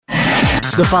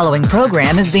The following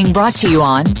program is being brought to you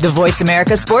on the Voice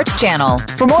America Sports Channel.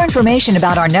 For more information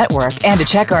about our network and to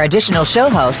check our additional show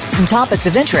hosts and topics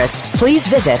of interest, please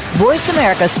visit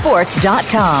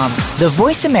voiceamericasports.com. The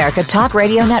Voice America Talk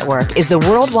Radio Network is the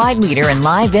worldwide leader in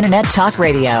live Internet talk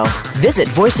radio. Visit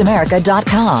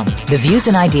voiceamerica.com. The views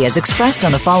and ideas expressed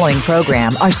on the following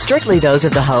program are strictly those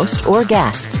of the host or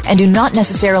guests and do not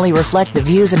necessarily reflect the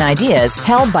views and ideas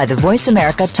held by the Voice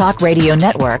America Talk Radio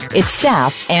Network, its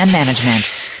staff, and management.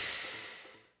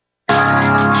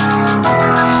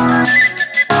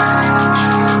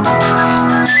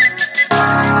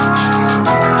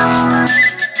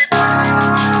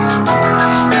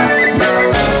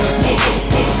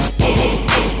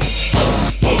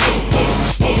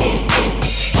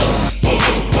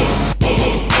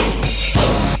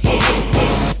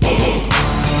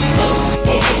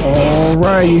 All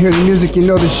right, you hear the music, you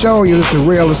know the show. You listen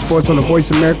to Ellis Sports on the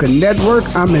Voice America Network.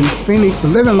 I'm in Phoenix,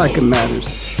 living like it matters.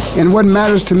 And what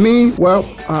matters to me, well,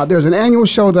 there's an annual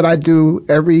show that I do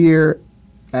every year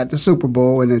at the Super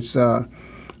Bowl, and it's I've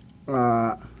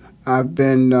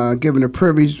been given the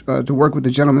privilege to work with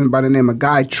a gentleman by the name of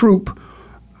Guy Troop.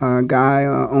 Guy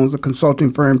owns a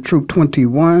consulting firm, Troop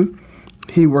 21.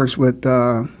 He works with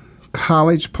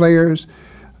college players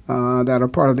that are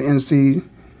part of the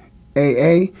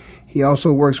NCAA. He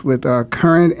also works with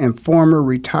current and former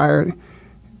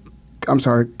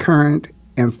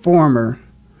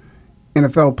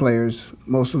NFL players,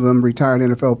 most of them retired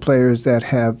NFL players that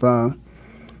have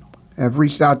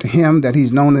reached out to him that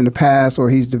he's known in the past or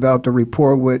he's developed a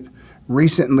rapport with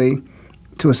recently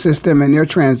to assist them in their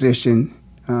transition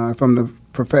from the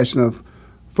profession of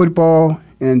football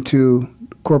into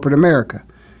corporate America.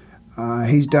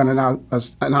 He's done an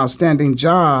outstanding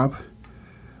job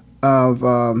of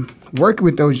working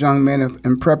with those young men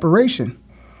in preparation.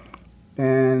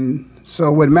 And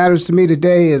so what matters to me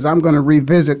today is I'm going to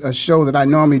revisit a show that I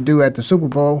normally do at the Super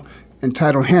Bowl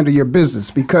entitled Handle Your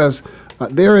Business, because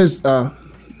there is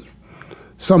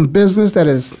some business that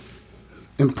is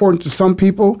important to some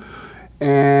people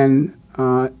and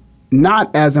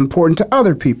not as important to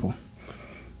other people.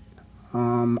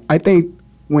 I think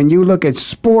when you look at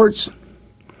sports,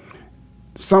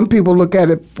 some people look at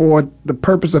it for the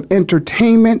purpose of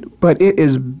entertainment, but it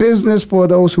is business for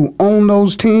those who own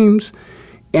those teams,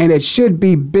 and it should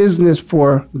be business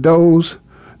for those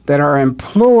that are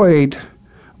employed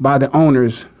by the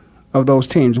owners of those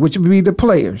teams, which would be the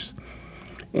players.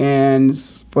 And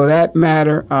for that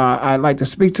matter, I'd like to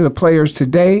speak to the players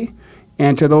today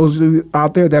and to those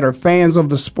out there that are fans of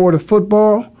the sport of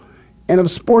football and of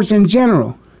sports in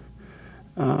general.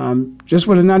 Just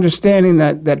with an understanding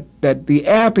that the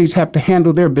athletes have to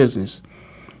handle their business.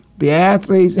 The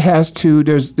athlete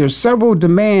there's several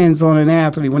demands on an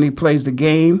athlete when he plays the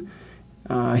game.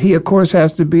 He, of course,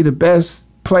 has to be the best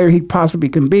player he possibly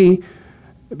can be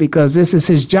because this is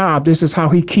his job. This is how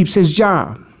he keeps his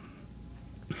job.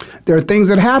 There are things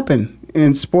that happen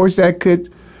in sports that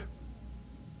could,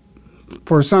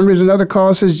 for some reason or other,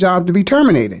 cause his job to be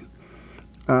terminated.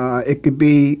 It could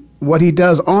be what he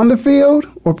does on the field,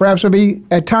 or perhaps it'll be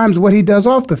at times what he does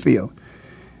off the field.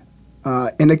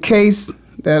 In the case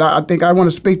that I think I want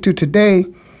to speak to today,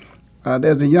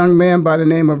 there's a young man by the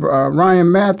name of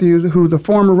Ryan Matthews, who's the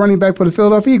former running back for the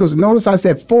Philadelphia Eagles. Notice I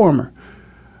said former.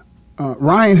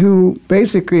 Ryan, who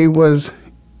basically was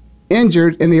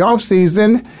injured in the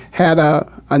offseason, had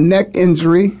a neck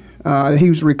injury. He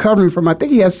was recovering from, I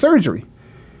think he had surgery.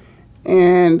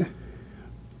 And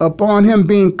upon him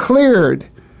being cleared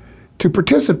to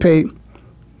participate,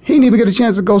 he didn't even get a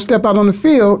chance to go step out on the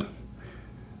field.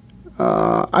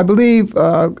 I believe,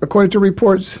 according to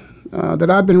reports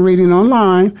that I've been reading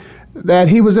online, that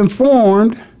he was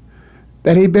informed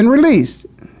that he'd been released,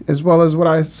 as well as what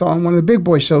I saw on one of the big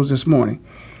boy shows this morning.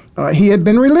 He had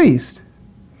been released.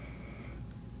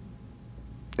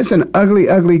 It's an ugly,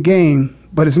 ugly game,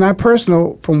 but it's not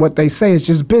personal from what they say. It's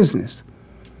just business.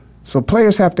 So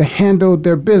players have to handle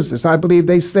their business. I believe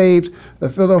they saved,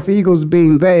 the Philadelphia Eagles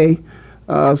being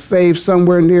saved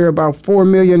somewhere near about $4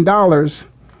 million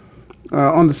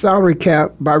on the salary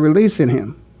cap by releasing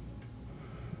him.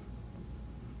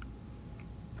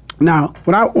 Now,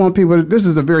 what I want people to, this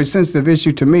is a very sensitive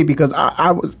issue to me because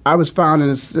I was found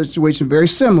in a situation very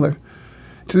similar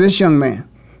to this young man.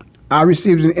 I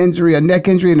received a neck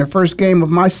injury in the first game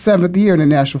of my 7th year in the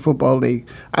National Football League.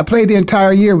 I played the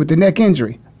entire year with the neck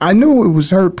injury. I knew it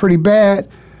was hurt pretty bad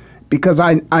because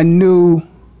I knew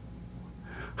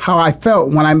how I felt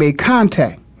when I made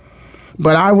contact.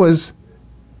 But I was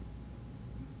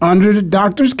under the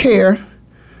doctor's care,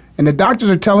 and the doctors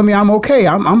are telling me I'm okay.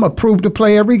 I'm approved to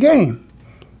play every game.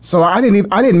 So I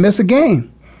didn't miss a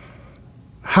game.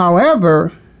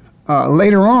 However,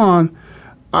 later on,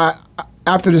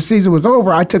 after the season was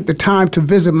over, I took the time to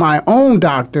visit my own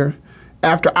doctor.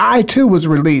 After I, too, was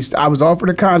released, I was offered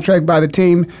a contract by the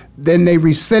team. Then they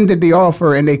rescinded the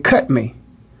offer and they cut me.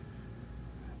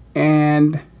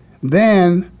 And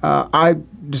then I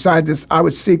decided I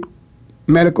would seek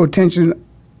medical attention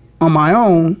on my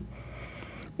own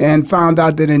and found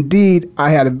out that indeed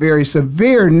I had a very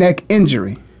severe neck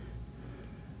injury.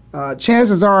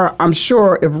 Chances are, I'm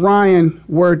sure, if Ryan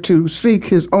were to seek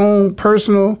his own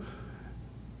personal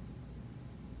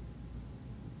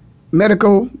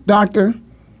medical doctor,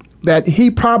 that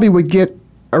he probably would get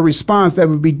a response that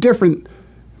would be different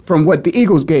from what the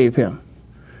Eagles gave him.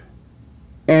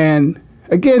 And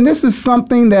again, this is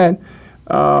something that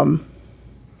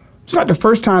it's not the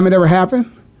first time it ever happened.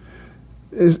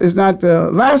 It's not the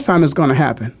last time it's going to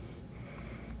happen.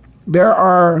 There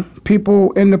are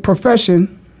people in the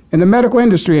profession, in the medical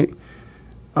industry,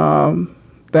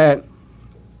 that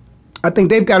I think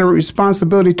they've got a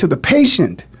responsibility to the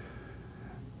patient,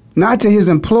 not to his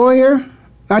employer,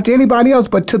 not to anybody else,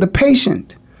 but to the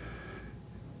patient,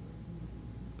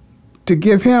 to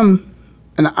give him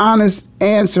an honest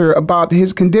answer about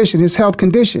his condition, his health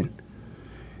condition.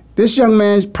 This young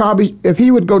man probably, if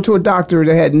he would go to a doctor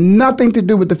that had nothing to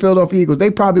do with the Philadelphia Eagles, they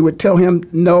probably would tell him,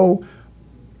 no,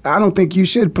 I don't think you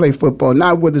should play football,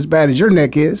 not with as bad as your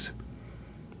neck is.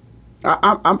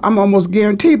 I'm almost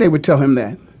guaranteed they would tell him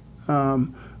that.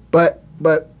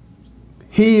 But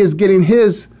he is getting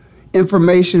his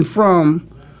information from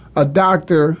a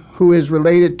doctor who is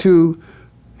related to,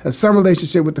 has some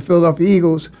relationship with the Philadelphia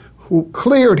Eagles, who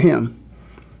cleared him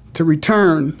to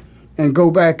return and go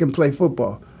back and play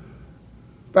football.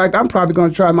 In fact, I'm probably going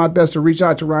to try my best to reach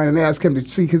out to Ryan and ask him to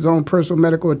seek his own personal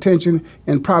medical attention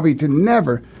and probably to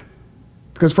never,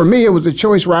 because for me it was a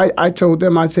choice where I told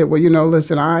them, I said, well,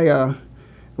 listen,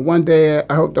 one day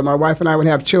I hope that my wife and I would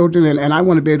have children, and I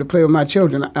want to be able to play with my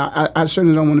children. I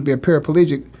certainly don't want to be a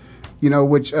paraplegic,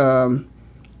 which the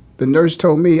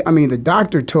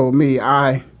doctor told me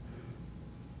I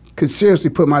could seriously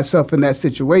put myself in that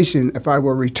situation if I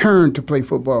were returned to play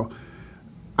football.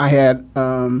 I had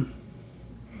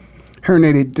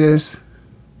herniated disc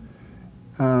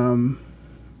at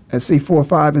C4,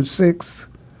 5, and 6,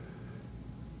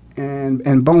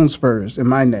 and bone spurs in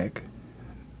my neck.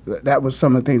 That was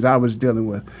some of the things I was dealing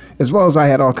with, as well as I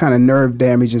had all kind of nerve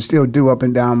damage and still do up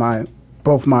and down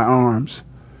both my arms.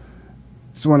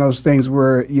 It's one of those things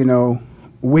where,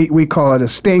 we call it a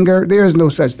stinger. There is no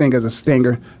such thing as a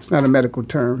stinger. It's not a medical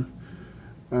term.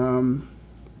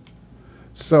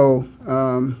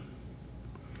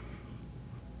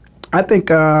 I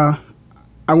think I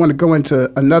want to go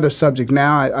into another subject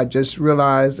now. I just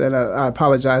realized, and I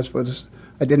apologize for this,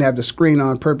 I didn't have the screen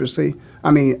on purposely.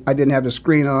 I didn't have the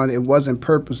screen on. It wasn't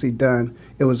purposely done.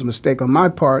 It was a mistake on my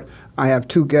part. I have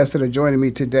two guests that are joining me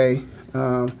today.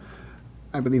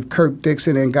 I believe Kirk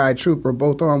Dixon and Guy Troop are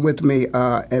both on with me.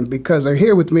 And because they're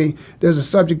here with me, there's a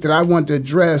subject that I want to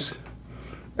address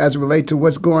as it relates to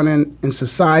what's going on in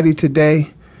society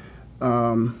today.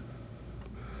 I'm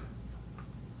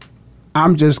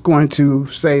just going to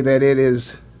say that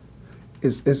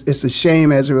it's a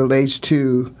shame as it relates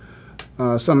to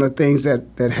some of the things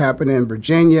that happen in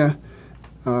Virginia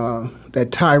that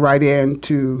tie right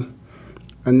into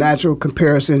a natural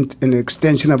comparison and an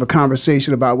extension of a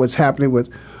conversation about what's happening with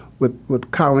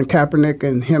Colin Kaepernick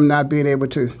and him not being able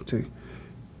to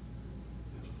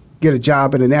get a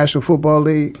job in the National Football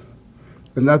League.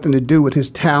 There's nothing to do with his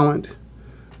talent.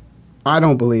 I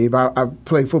don't believe. I've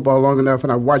played football long enough,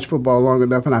 and I've watched football long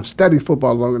enough, and I've studied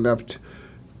football long enough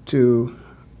to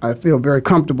I feel very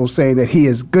comfortable saying that he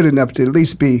is good enough to at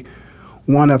least be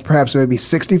one of perhaps maybe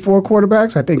 64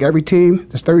 quarterbacks. I think every team,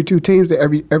 there's 32 teams, that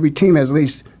every team has at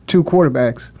least 2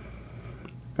 quarterbacks.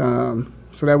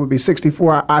 So that would be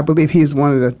 64. I believe he is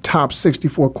one of the top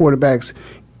 64 quarterbacks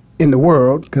in the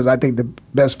world, because I think the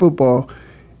best football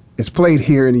is played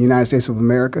here in the United States of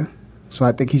America. So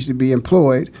I think he should be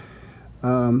employed.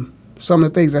 Some of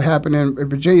the things that happen in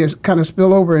Virginia kind of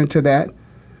spill over into that.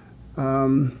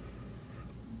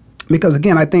 Because,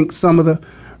 again, I think some of the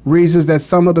reasons that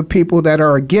some of the people that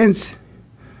are against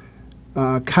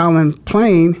Colin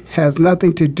playing has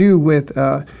nothing to do with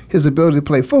his ability to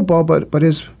play football, but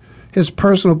his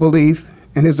personal belief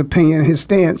and his opinion and his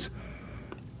stance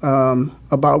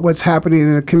about what's happening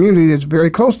in a community that's very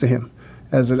close to him.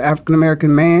 As an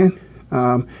African-American man,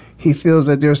 he feels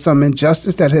that there's some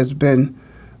injustice that has been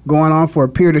going on for a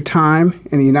period of time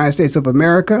in the United States of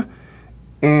America.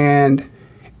 And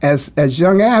as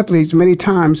young athletes, many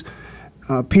times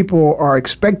people are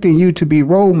expecting you to be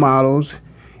role models,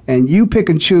 and you pick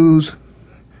and choose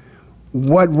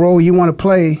what role you want to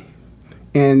play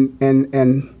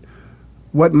and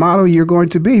what model you're going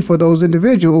to be for those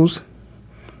individuals,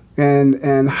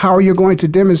 and how you're going to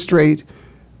demonstrate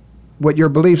what your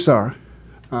beliefs are.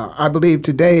 I believe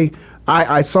today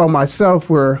I saw myself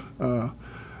where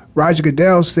Roger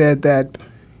Goodell said that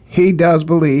he does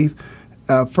believe,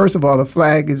 first of all, the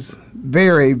flag is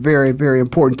very, very, very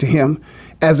important to him,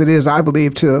 as it is, I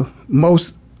believe, to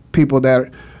most people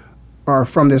that are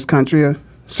from this country.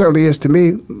 Certainly is to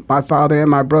me. My father and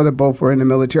my brother both were in the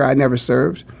military. I never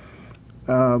served.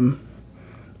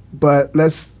 But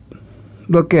let's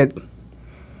look at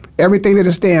everything that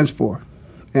it stands for,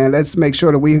 and let's make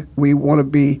sure that we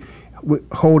want to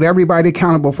hold everybody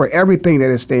accountable for everything that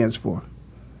it stands for.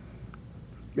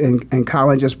 And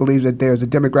Colin just believes that there's a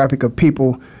demographic of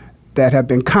people that have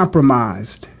been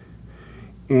compromised,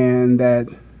 and that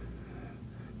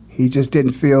he just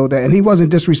didn't feel that. And he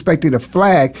wasn't disrespecting the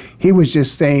flag. He was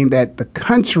just saying that the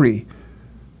country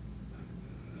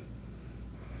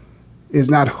is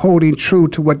not holding true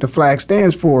to what the flag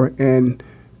stands for. And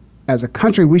as a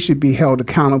country, we should be held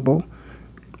accountable.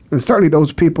 And certainly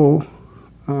those people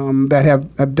that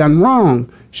have done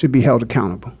wrong should be held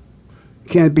accountable. It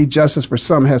can't be justice for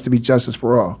some, it has to be justice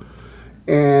for all.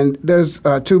 And there's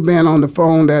two men on the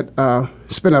phone that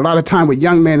spend a lot of time with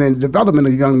young men and the development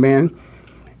of young men.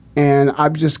 And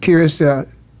I'm just curious to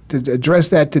address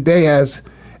that today as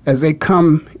they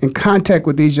come in contact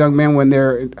with these young men when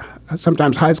they're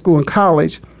sometimes high school and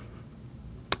college.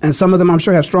 And some of them, I'm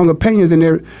sure, have strong opinions, and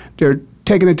they're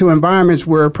taken into environments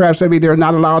where perhaps maybe they're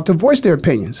not allowed to voice their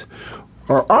opinions.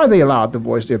 Or are they allowed to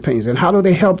voice their opinions? And how do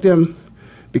they help them?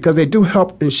 Because they do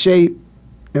help and shape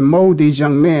and mold these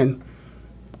young men.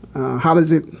 How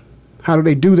do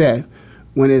they do that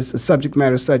when it's a subject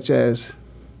matter such as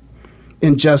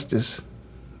injustice?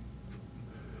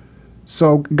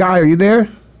 So, Guy, are you there?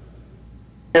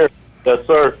 Yes,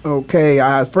 sir. Okay.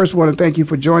 I first want to thank you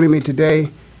for joining me today.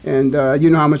 And you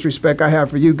know how much respect I have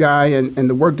for you, Guy, and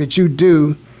the work that you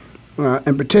do,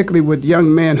 and particularly with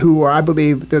young men who are, I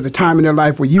believe there's a time in their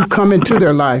life where you come into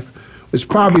their life. It's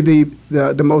probably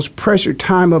the most pressured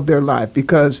time of their life,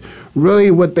 because really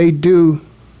what they do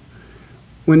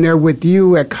when they're with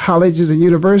you at colleges and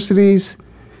universities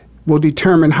will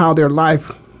determine how their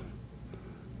life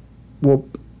will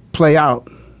play out.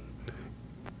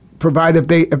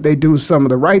 Provided if they do some of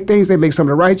the right things, they make some of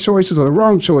the right choices or the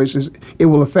wrong choices, it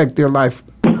will affect their life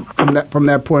from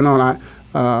that point on.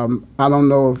 I don't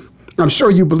know. I'm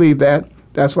sure you believe that.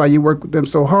 That's why you work with them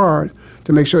so hard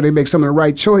to make sure they make some of the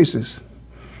right choices.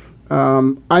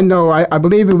 I know. I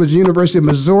believe it was University of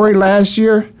Missouri last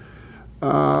year.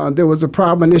 There was a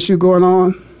problem, an issue going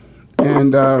on,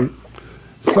 and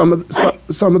some of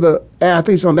the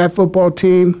athletes on that football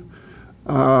team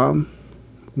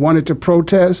wanted to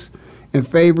protest in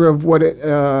favor of what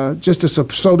just to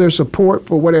show their support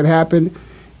for what had happened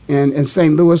in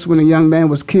St. Louis when a young man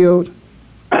was killed.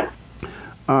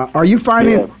 Are you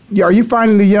finding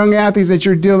the young athletes that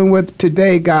you're dealing with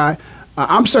today, Guy?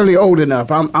 I'm certainly old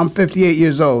enough. I'm 58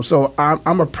 years old, so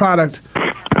I'm a product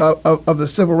of the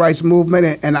civil rights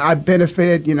movement, and I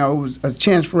benefited. You know, it was a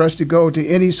chance for us to go to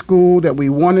any school that we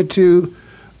wanted to.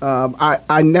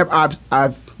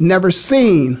 I've never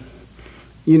seen,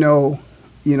 you know,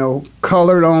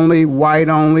 colored only, white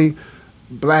only,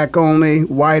 black only,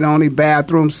 white only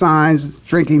bathroom signs,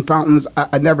 drinking fountains.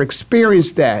 I never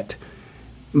experienced that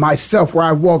myself, where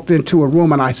I walked into a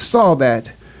room and I saw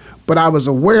that. But I was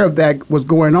aware of that was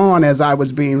going on as I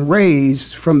was being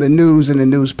raised from the news and the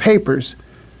newspapers.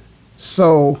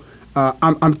 So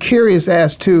I'm curious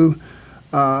as to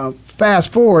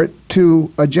fast forward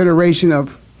to a generation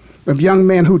of young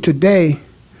men who today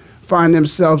find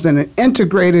themselves in an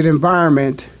integrated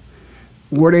environment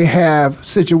where they have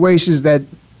situations that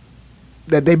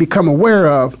they become aware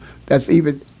of that's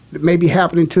even maybe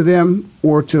happening to them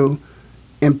or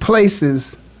in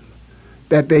places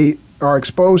that they are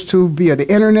exposed to via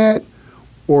the internet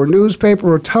or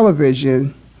newspaper or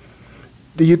television.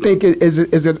 Do you think is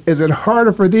it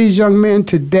harder for these young men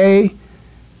today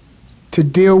to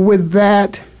deal with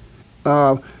that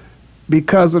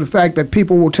because of the fact that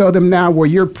people will tell them now, well,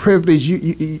 you're privileged,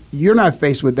 you're not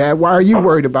faced with that. Why are you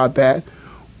worried about that?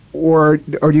 Or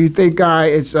do you think, Guy,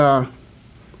 it's a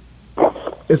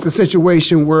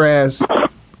situation whereas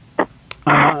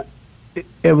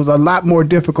it was a lot more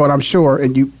difficult, I'm sure,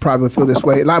 and you probably feel this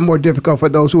way, a lot more difficult for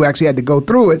those who actually had to go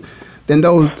through it than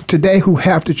those today who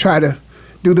have to try to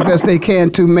do the best they can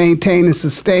to maintain and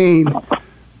sustain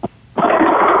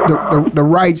the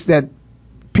rights that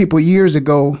people years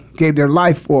ago gave their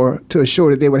life for to assure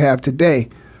that they would have today.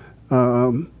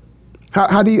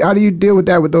 How do you deal with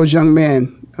that with those young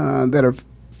men that are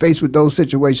faced with those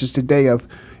situations today of,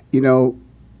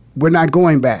 we're not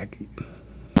going back?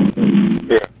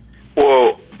 Yeah.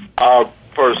 Well, I'll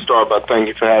first start by thanking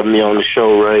you for having me on the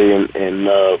show, Ray, and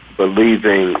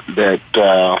believing that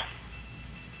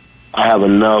I have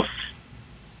enough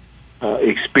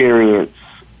experience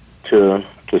to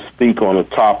speak on a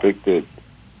topic that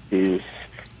is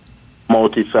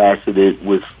multifaceted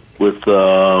with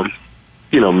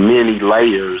many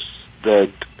layers that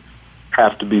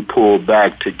have to be pulled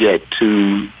back to get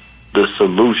to the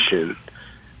solution.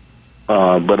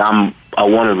 But I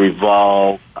want to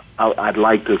revolve. I'd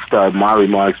like to start my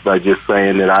remarks by just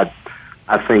saying that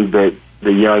I think that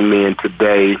the young men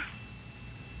today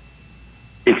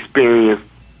experience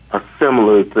a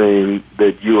similar thing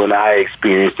that you and I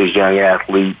experienced as young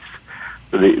athletes.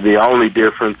 The only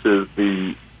difference is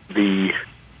the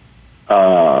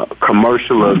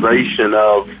commercialization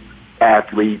of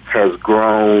athletes has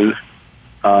grown.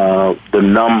 The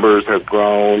numbers have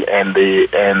grown, and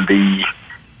the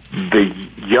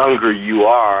younger you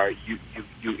are, you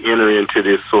enter into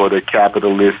this sort of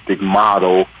capitalistic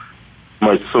model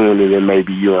much sooner than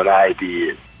maybe you and I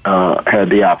did had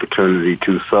the opportunity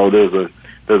to. So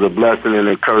there's a blessing and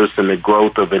a curse in the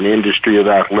growth of an industry of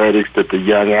athletics that the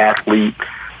young athlete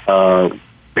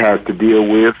has to deal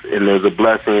with, and there's a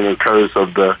blessing and a curse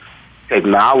of the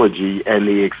technology and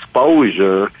the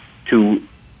exposure to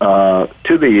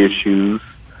the issues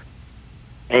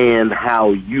and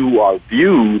how you are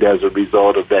viewed as a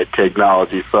result of that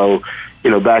technology. So,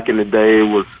 back in the day, it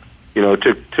was,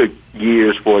 it took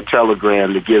years for a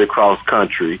telegram to get across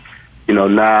country.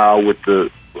 Now with the,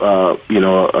 a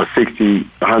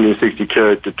 160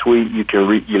 character tweet, you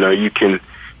can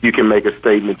you can make a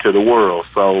statement to the world.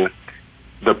 So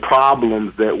the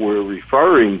problems that we're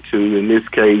referring to, in this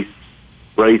case,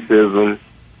 racism,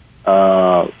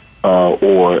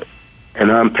 or an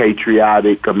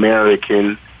unpatriotic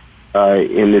American,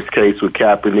 in this case with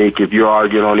Kaepernick, if you're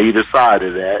arguing on either side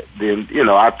of that, then,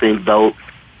 I think though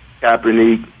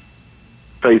Kaepernick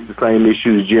faced the same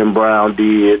issues Jim Brown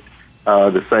did,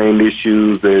 the same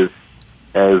issues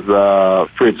as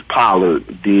Fritz Pollard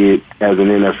did as an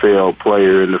NFL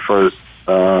player in the first,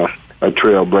 a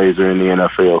trailblazer in the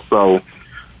NFL. So,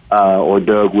 or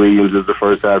Doug Williams is the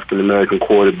first African-American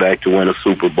quarterback to win a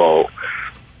Super Bowl.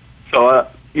 So,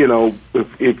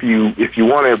 if you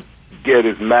want to get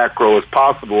as macro as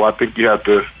possible, I think you have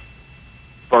to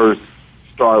first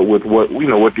start with what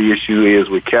the issue is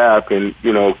with Cap, and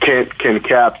can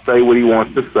Cap say what he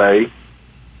wants to say?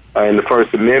 And the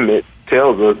First Amendment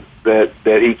tells us that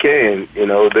he can.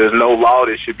 There's no law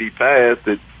that should be passed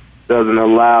that doesn't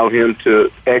allow him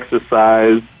to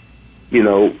exercise,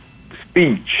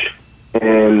 speech,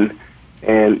 and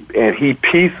he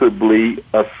peaceably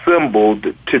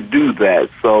assembled to do that.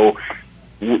 So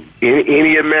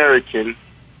any American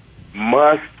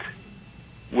must,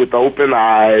 with open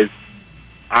eyes,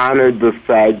 honor the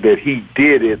fact that he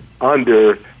did it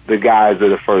under the guise of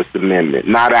the First Amendment,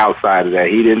 not outside of that.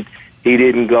 He didn't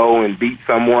go and beat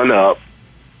someone up.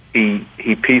 He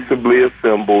peaceably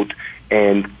assembled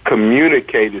and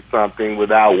communicated something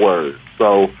without words.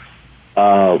 So,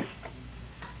 and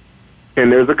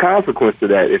there's a consequence to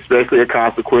that, especially a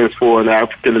consequence for an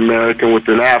African American with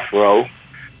an afro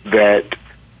that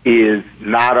is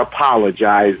not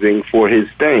apologizing for his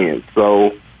stance.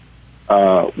 So,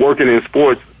 working in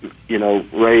sports,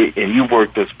 Ray, and you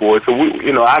worked in sports, so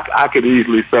I could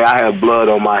easily say I have blood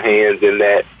on my hands in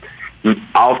that.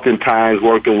 Oftentimes,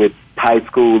 working with high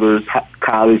schoolers,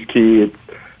 college kids,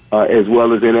 as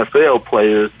well as NFL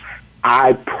players,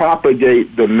 I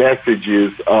propagate the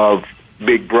messages of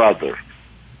Big Brother,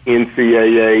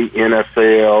 NCAA,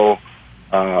 NFL,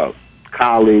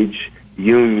 college,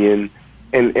 union,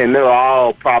 and they're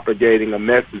all propagating a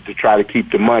message to try to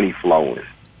keep the money flowing.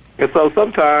 And so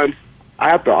sometimes I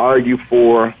have to argue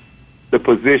for the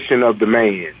position of the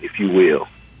man, if you will.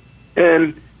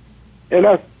 And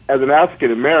that's, as an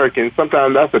African American,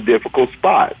 sometimes that's a difficult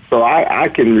spot. So I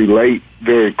can relate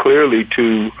very clearly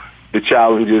to the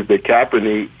challenges that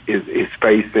Kaepernick is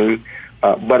facing,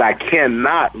 but I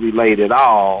cannot relate at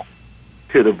all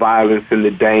to the violence and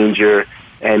the danger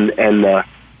and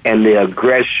the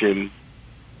aggression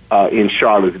in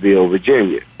Charlottesville,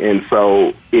 Virginia. And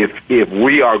so if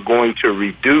we are going to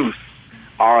reduce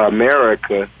our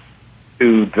America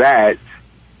to that,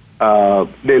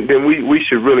 then we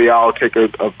should really all take a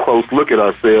close look at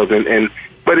ourselves.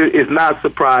 But it's not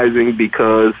surprising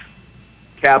because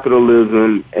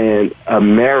capitalism and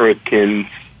Americans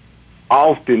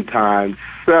oftentimes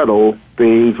settle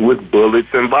things with bullets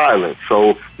and violence.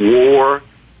 So war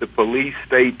the police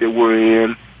state that we're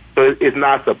in. So it's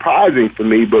not surprising for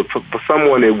me, but for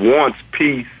someone that wants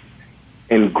peace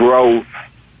and growth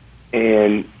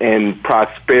and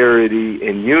prosperity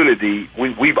and unity,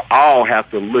 we've all have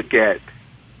to look at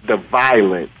the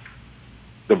violence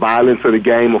of the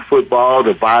game of football,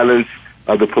 the violence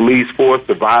of the police force,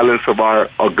 the violence of our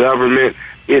government.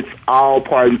 It's all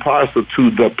part and parcel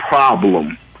to the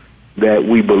problem that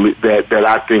we believe that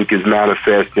I think is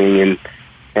manifesting,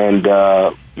 and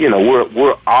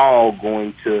we're all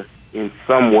going to in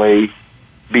some way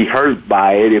be hurt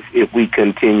by it if we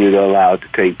continue to allow it to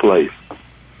take place.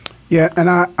 Yeah, and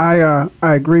I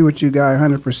agree with you, Guy,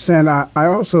 100%. I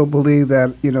also believe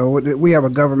that we have a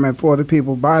government for the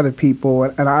people, by the people,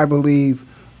 and I believe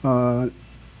the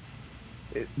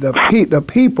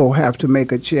people have to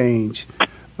make a change.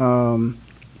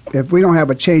 If we don't have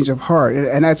a change of heart,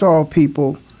 and that's all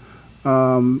people,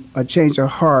 a change of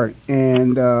heart,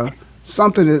 and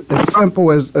something as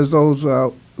simple as those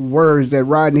words that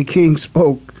Rodney King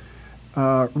spoke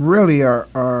really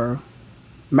are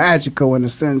magical in the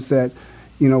sense that,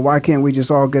 why can't we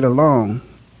just all get along?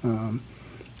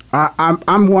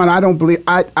 I'm one, I don't believe,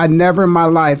 I never in my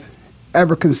life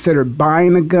ever considered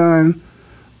buying a gun.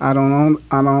 I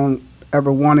don't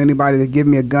ever want anybody to give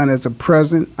me a gun as a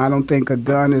present. I don't think a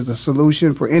gun is a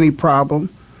solution for any problem.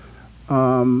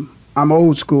 I'm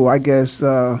old school, I guess.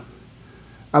 I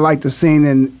like the scene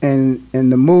in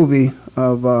the movie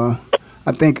of,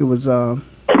 I think it was,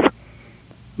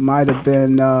 might have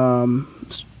been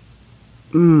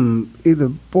either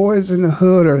Boys in the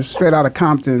Hood or Straight Outta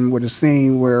Compton, with a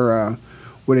scene where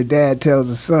the dad tells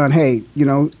the son, hey,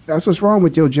 that's what's wrong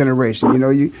with your generation.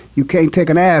 You can't take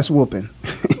an ass whooping.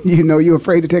 You're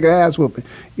afraid to take an ass whooping.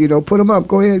 Put them up.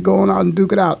 Go ahead, go on out and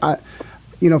duke it out.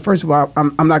 First of all,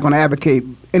 I'm not going to advocate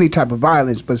any type of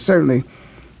violence, but certainly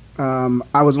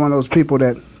I was one of those people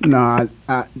that,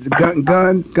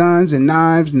 guns and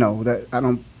knives, no, that I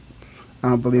don't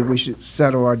believe we should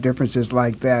settle our differences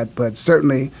like that. But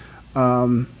certainly,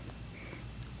 I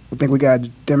think we got a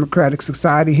democratic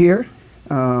society here.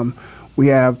 We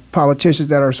have politicians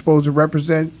that are supposed to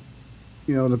represent,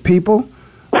 the people.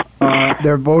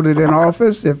 They're voted in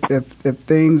office. If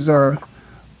things are,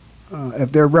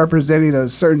 if they're representing a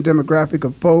certain demographic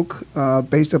of folk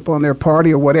based upon their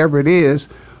party or whatever it is,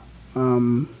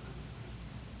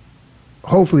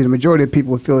 hopefully the majority of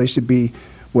people feel it should be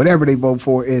whatever they vote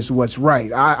for is what's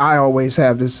right. I always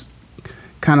have this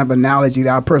kind of analogy,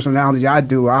 our personal analogy I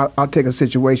do. I'll take a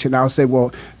situation, I'll say,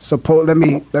 well, let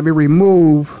me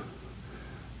remove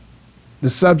the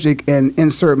subject and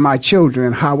insert my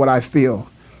children. How would I feel,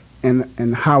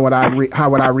 and how would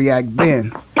I react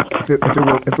then if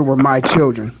it were my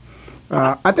children?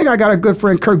 I think I got a good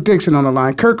friend, Kirk Dixon, on the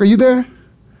line. Kirk, are you there?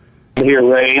 I'm here,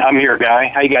 Ray. I'm here, Guy.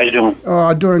 How you guys doing?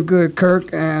 Oh, doing good,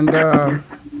 Kirk. And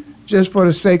just for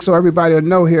the sake, so everybody will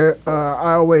know here,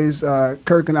 I always,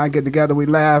 Kirk and I get together, we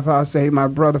laugh. I'll say my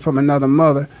brother from another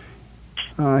mother.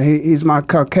 He's my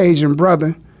Caucasian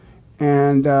brother.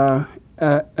 And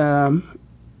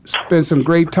spent some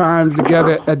great time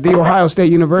together at The Ohio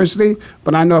State University.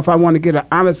 But I know if I want to get an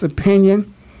honest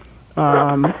opinion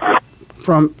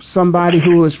from somebody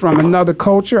who is from another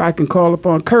culture, I can call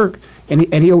upon Kirk, and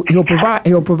he'll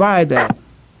provide that.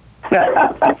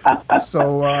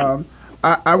 So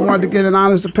I wanted to get an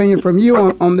honest opinion from you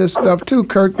on this stuff too,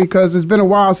 Kirk, because it's been a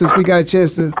while since we got a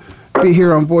chance to be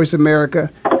here on Voice America.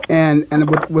 And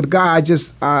with Guy,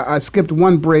 I skipped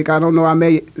one break. I don't know, I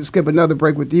may skip another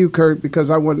break with you, Kirk, because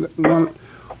I want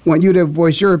you to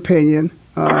voice your opinion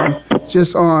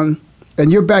just on,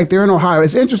 and you're back there in Ohio.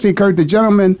 It's interesting, Kirk, the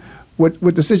gentleman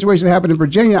with the situation that happened in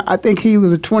Virginia, I think he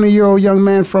was a 20-year-old young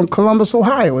man from Columbus,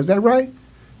 Ohio. Is that right?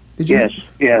 Yes.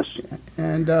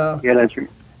 And yeah, that's true.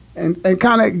 And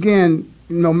kind of, again,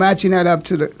 matching that up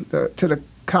to the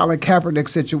Colin Kaepernick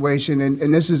situation,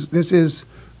 and this is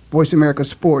Voice America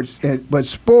Sports, but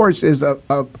sports is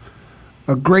a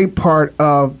great part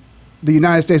of the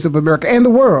United States of America and the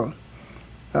world.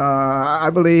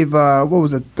 I believe, what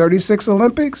was it, 36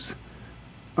 Olympics?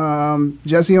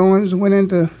 Jesse Owens went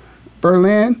into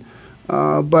Berlin,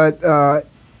 but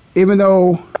even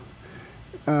though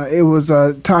it was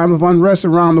a time of unrest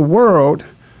around the world,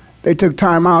 they took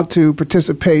time out to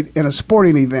participate in a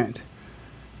sporting event.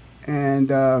 And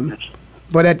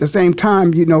but at the same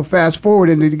time, fast forward,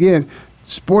 and again,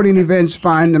 sporting events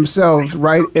find themselves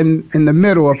right in the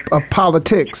middle of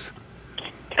politics.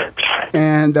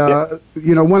 And,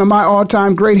 one of my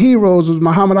all-time great heroes was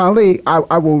Muhammad Ali.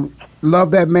 I will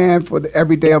love that man for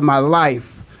every day of my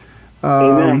life.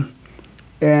 Amen.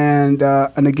 And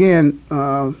again,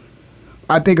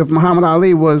 I think if Muhammad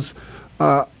Ali was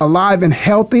alive and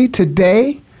healthy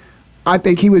today, I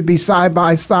think he would be side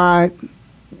by side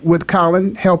with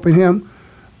Colin, helping him,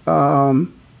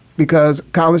 because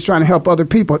Colin's trying to help other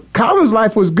people. Colin's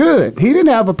life was good. He didn't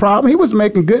have a problem. He was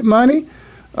making good money.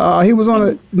 He was on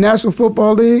a National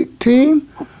Football League team.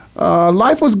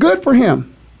 Life was good for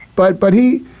him, but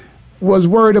he was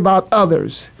worried about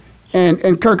others.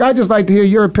 And Kirk, I'd just like to hear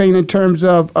your opinion in terms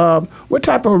of what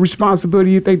type of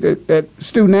responsibility you think that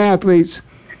student athletes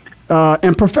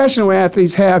and professional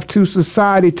athletes have to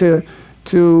society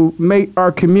to make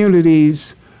our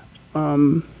communities,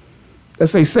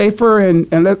 let's say, safer and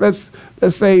let's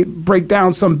say break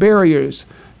down some barriers.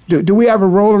 Do we have a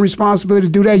role and responsibility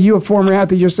to do that? You, a former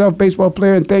athlete yourself, baseball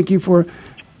player, and thank you for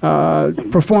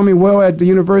performing well at the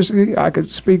university. I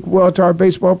could speak well to our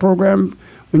baseball program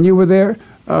when you were there.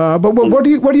 But what do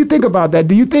you think about that?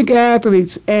 Do you think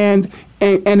athletes and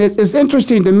it's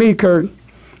interesting to me, Kurt,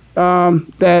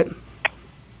 that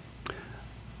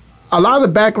a lot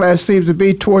of the backlash seems to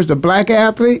be towards the black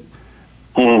athlete,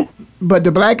 but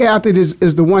the black athlete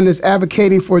is the one that's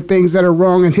advocating for things that are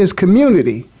wrong in his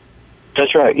community.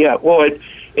 That's right. Yeah. Well,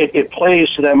 it plays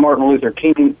to that Martin Luther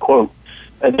King quote.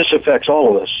 This affects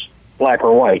all of us, black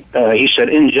or white. He said,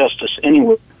 "Injustice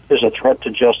anywhere is a threat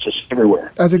to justice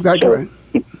everywhere." That's exactly right.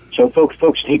 So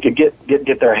folks need to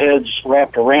get their heads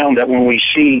wrapped around that when we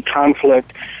see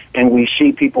conflict and we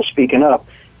see people speaking up,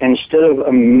 instead of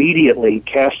immediately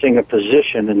casting a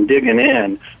position and digging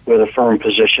in with a firm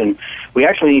position, we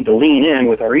actually need to lean in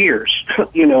with our ears,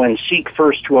 and seek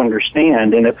first to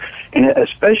understand. And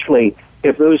especially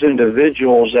if those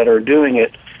individuals that are doing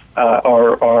it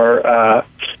are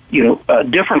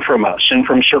different from us and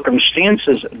from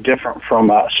circumstances different from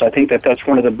us. I think that's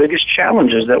one of the biggest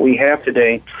challenges that we have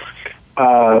today.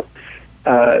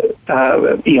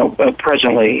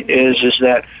 Presently is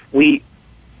that we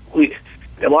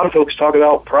a lot of folks talk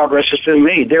about progress has been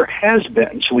made. There has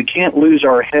been, so we can't lose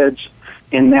our heads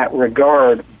in that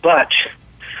regard. But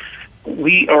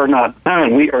we are not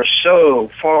done. We are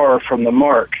so far from the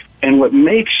mark. And what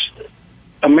makes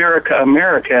America,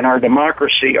 and our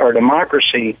democracy,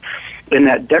 in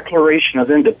that Declaration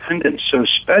of Independence so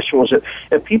special is that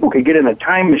if people could get in a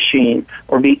time machine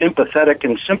or be empathetic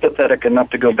and sympathetic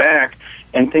enough to go back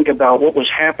and think about what was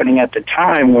happening at the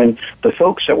time when the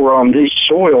folks that were on this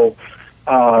soil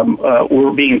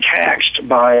were being taxed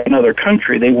by another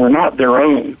country. They were not their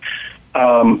own.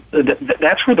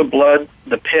 That's where the blood,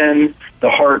 the pen, the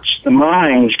hearts, the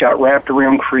minds got wrapped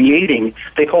around creating.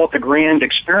 They call it the grand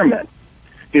experiment.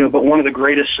 But one of the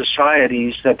greatest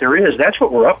societies that there is, that's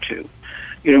what we're up to.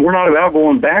 We're not about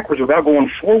going backwards, we're about going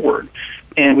forward.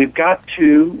 And we've got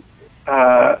to,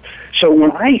 so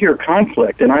when I hear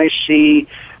conflict and I see,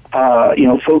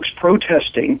 folks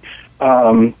protesting,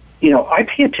 I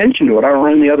pay attention to it. I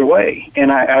run the other way. And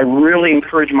I really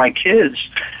encourage my kids,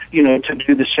 to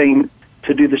do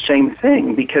the same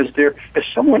thing, because if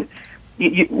someone,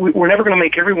 we're never going to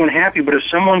make everyone happy, but if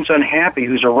someone's unhappy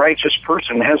who's a righteous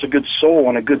person, has a good soul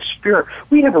and a good spirit,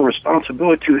 we have a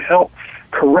responsibility to help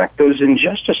correct those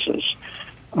injustices.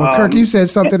 Well, Kirk, you said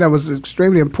something that was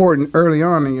extremely important early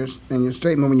on in your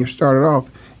statement when you started off,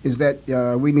 is that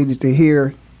we needed to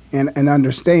hear and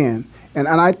understand. And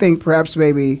I think perhaps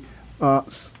maybe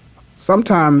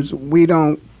sometimes we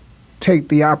don't take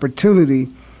the opportunity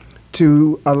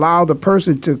to allow the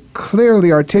person to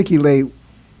clearly articulate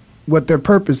what their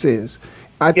purpose is.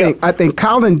 I think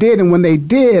Colin did, and when they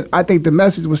did, I think the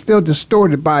message was still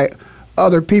distorted by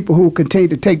other people who continue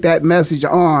to take that message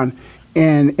on,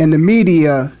 and the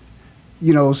media,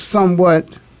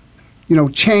 somewhat,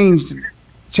 changed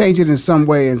it in some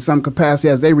way, in some capacity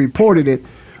as they reported it,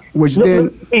 which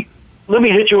Let me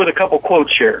hit you with a couple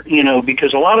quotes here,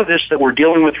 because a lot of this that we're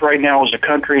dealing with right now as a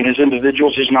country and as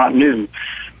individuals is not new.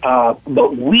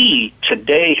 But we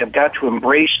today have got to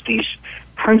embrace these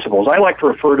principles. I like to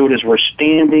refer to it as we're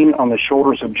standing on the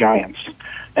shoulders of giants.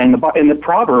 And in the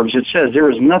Proverbs, it says there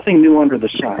is nothing new under the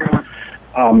sun.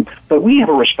 But we have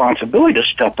a responsibility to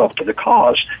step up to the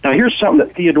cause. Now, here's something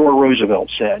that Theodore Roosevelt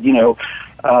said,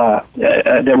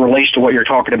 that relates to what you're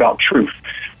talking about, truth.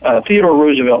 Theodore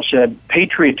Roosevelt said,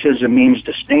 patriotism means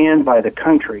to stand by the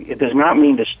country. It does not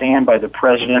mean to stand by the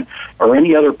president or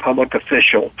any other public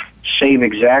official, save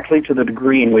exactly to the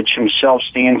degree in which himself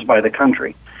stands by the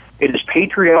country. It is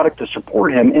patriotic to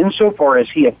support him insofar as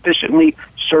he efficiently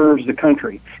serves the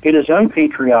country. It is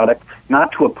unpatriotic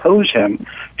not to oppose him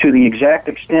to the exact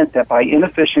extent that by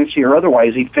inefficiency or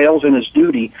otherwise he fails in his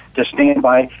duty to stand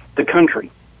by the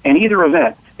country. In either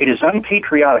event, it is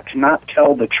unpatriotic to not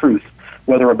tell the truth,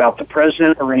 whether about the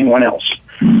president or anyone else.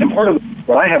 And part of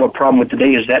what I have a problem with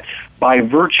today is that by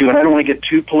virtue, and I don't want to get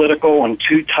too political and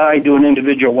too tied to an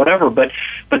individual, whatever, but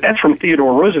that's from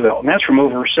Theodore Roosevelt, and that's from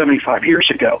over 75 years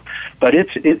ago. But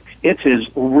it's as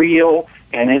real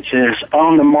and it's as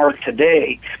on the mark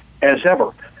today as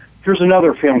ever. Here's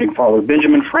another founding father,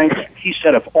 Benjamin Franklin. He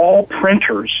said if all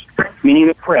printers, meaning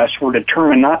the press, were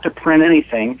determined not to print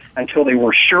anything until they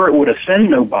were sure it would offend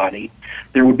nobody,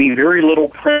 there would be very little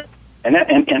print. And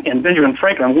Benjamin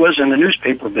Franklin was in the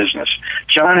newspaper business.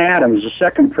 John Adams, the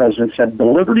second president, said the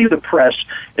liberty of the press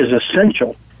is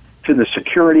essential to the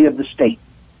security of the state.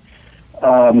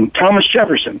 Thomas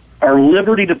Jefferson, our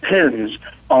liberty depends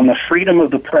on the freedom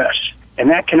of the press, and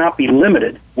that cannot be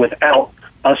limited without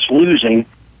us losing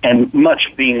and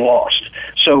much being lost.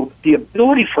 So the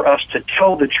ability for us to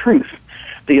tell the truth,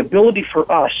 the ability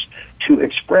for us to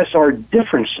express our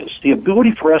differences, the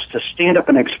ability for us to stand up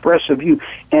and express a view,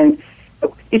 and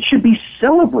it should be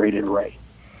celebrated, Ray.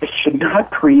 It should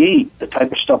not create the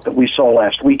type of stuff that we saw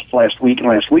last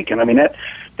weekend. I mean,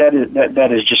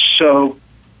 that is just so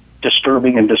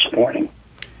disturbing and disappointing.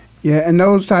 Yeah, and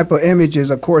those type of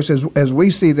images, of course, as we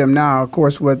see them now, of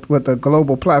course, with the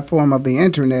global platform of the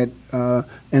internet,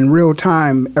 in real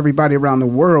time, everybody around the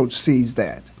world sees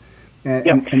that,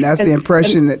 and that's the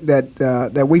impression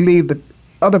that we leave the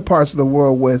other parts of the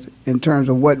world with in terms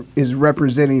of what is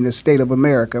representing the state of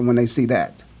America when they see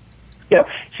that. Yeah,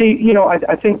 see,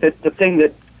 I think that the thing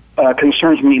that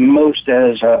concerns me most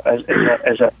as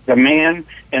a man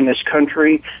in this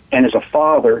country and as a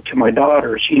father to my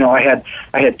daughters. I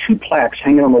had two plaques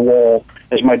hanging on the wall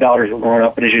as my daughters were growing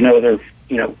up, but as you know, they're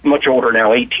much older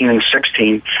now, 18 and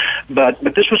 16. But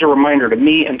this was a reminder to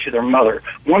me and to their mother.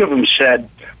 One of them said,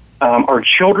 "Our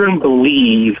children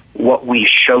believe what we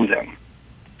show them,"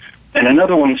 and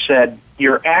another one said,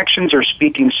 "Your actions are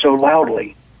speaking so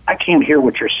loudly, I can't hear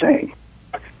what you're saying."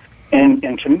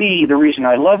 And to me, the reason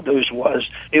I loved those was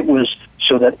it was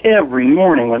so that every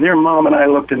morning when their mom and I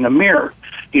looked in the mirror,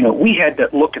 we had to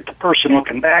look at the person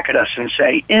looking back at us and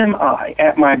say, am I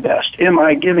at my best? Am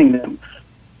I giving them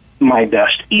my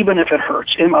best, even if it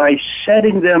hurts? Am I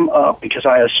setting them up because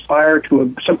I aspire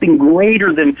to something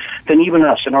greater than even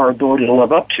us and our ability to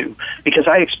live up to? Because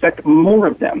I expect more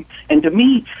of them. And to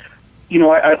me,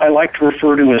 I like to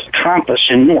refer to as compass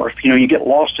in north. You get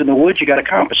lost in the woods, you got a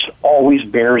compass. It always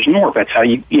bears north. That's how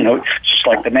it's just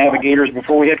like the navigators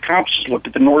before we had compasses looked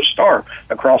at the North Star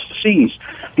across the seas.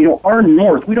 Our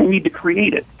north, we don't need to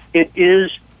create it. It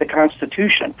is the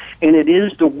Constitution, and it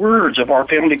is the words of our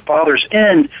founding fathers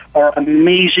and our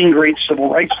amazing great civil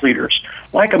rights leaders,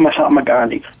 like a Mahatma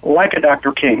Gandhi, like a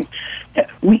Dr. King.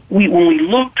 When we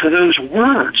look to those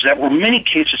words that were in many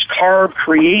cases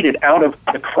created out of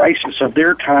the crisis of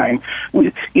their time,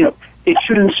 it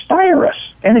should inspire us,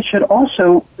 and it should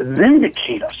also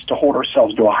vindicate us to hold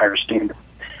ourselves to a higher standard.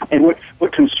 And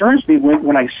what concerns me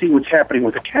when I see what's happening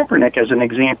with the Kaepernick as an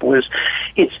example is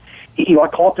I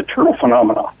call it the turtle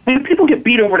phenomenon. I mean, people get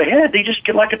beat over the head, they just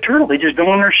get like a turtle, they just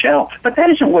go in their shell. But that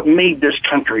isn't what made this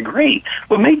country great.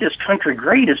 What made this country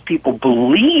great is people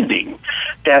believing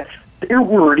that their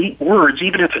words,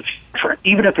 even if it's different,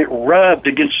 even if it rubbed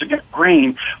against the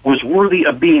grain, was worthy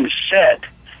of being said.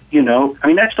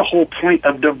 That's the whole point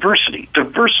of diversity.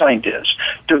 Diverse ideas,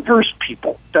 diverse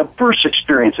people, diverse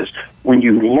experiences. When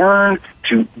you learn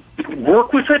to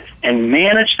work with it and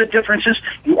manage the differences,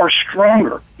 you are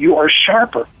stronger, you are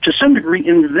sharper, to some degree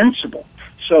invincible.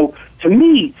 So to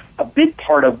me, a big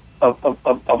part of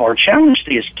our challenge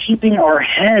today is keeping our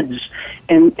heads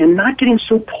and not getting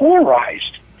so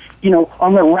polarized.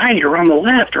 On the right or on the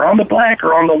left or on the black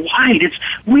or on the white.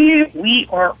 We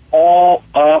are all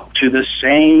up to the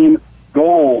same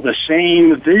goal, the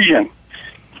same vision.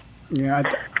 Yeah,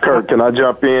 Kirk, can I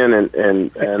jump in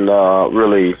and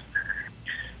really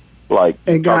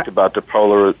talk about the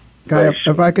polar? Guy,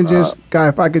 if I can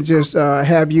just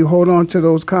have you hold on to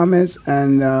those comments,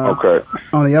 and okay.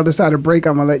 On the other side of break,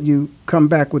 I'm gonna let you come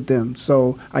back with them.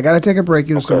 So I gotta take a break.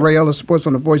 It's the Ray Ellis Sports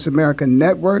on the Voice America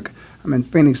Network. I'm in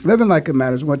Phoenix, living like it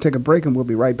matters. We're gonna take a break, and we'll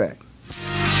be right back.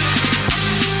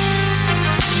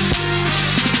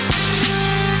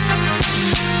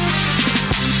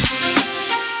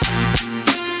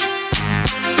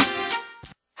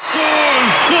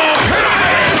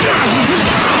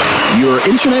 Your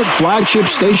internet flagship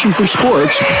station for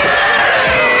sports.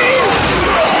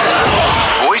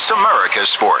 Voice America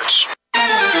Sports.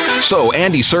 So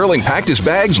Andy Serling packed his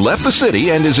bags, left the city,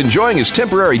 and is enjoying his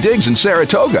temporary digs in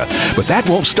Saratoga. But that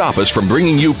won't stop us from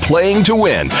bringing you Playing to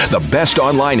Win, the best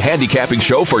online handicapping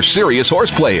show for serious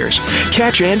horse players.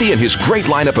 Catch Andy and his great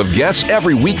lineup of guests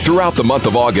every week throughout the month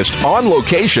of August on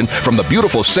location from the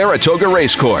beautiful Saratoga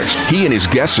Racecourse. He and his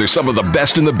guests are some of the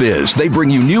best in the biz. They bring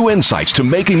you new insights to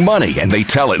making money, and they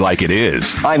tell it like it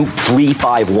is. I'm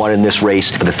 3-5-1 in this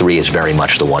race, but the 3 is very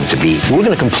much the one to beat. We're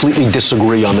going to completely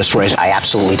disagree on this race. I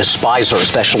absolutely despise her,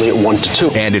 especially at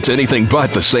 1-2. And it's anything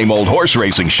but the same old horse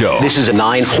racing show. This is a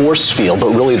 9-horse field, but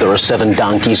really there are 7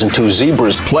 donkeys and 2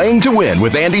 zebras. Playing to Win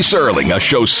with Andy Serling, a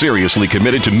show seriously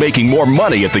committed to making more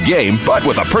money at the game, but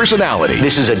with a personality.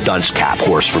 This is a dunce cap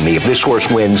horse for me. If this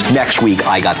horse wins, next week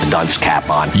I got the dunce cap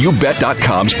on.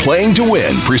 YouBet.com's Playing to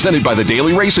Win, presented by the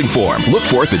Daily Racing Form. Look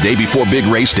for it the day before big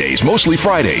race days, mostly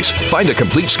Fridays. Find a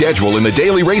complete schedule in the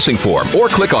Daily Racing Form or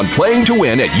click on Playing to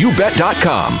Win at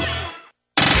YouBet.com.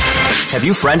 Have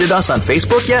you friended us on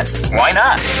Facebook yet? Why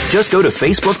not? Just go to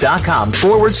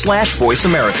Facebook.com/Voice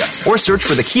America or search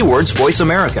for the keywords Voice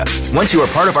America. Once you are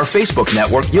part of our Facebook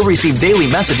network, you'll receive daily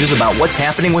messages about what's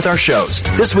happening with our shows,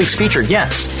 this week's featured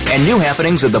guests, and new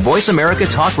happenings of the Voice America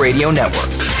Talk Radio Network.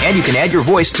 And you can add your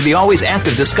voice to the always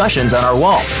active discussions on our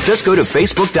wall. Just go to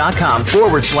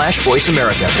Facebook.com/Voice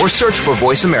America or search for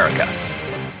Voice America.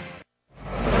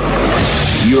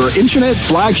 Your internet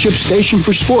flagship station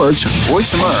for sports,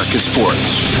 Voice America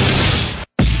Sports.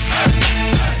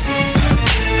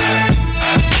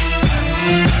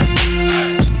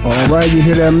 All right, you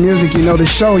hear that music, you know the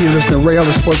show. You're listening to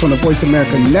Ellis Sports on the Voice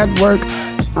America Network.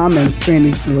 I'm in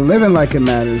Phoenix, living like it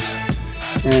matters.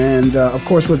 And, of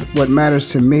course, what matters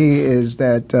to me is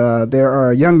that there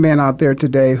are young men out there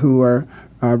today who are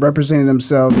representing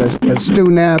themselves as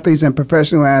student athletes and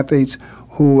professional athletes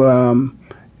who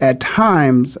at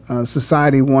times,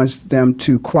 society wants them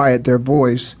to quiet their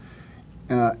voice,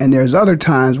 and there's other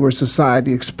times where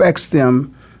society expects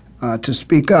them to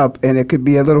speak up, and it could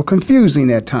be a little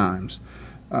confusing at times.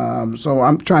 So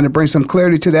I'm trying to bring some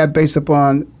clarity to that based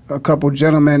upon a couple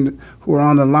gentlemen who are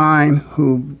on the line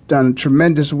who've done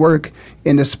tremendous work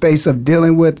in the space of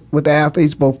dealing with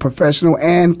athletes, both professional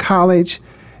and college,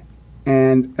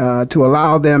 and to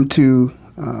allow them to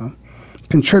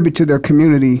contribute to their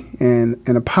community in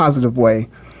a positive way.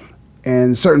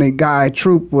 And certainly Guy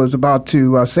Troop was about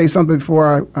to say something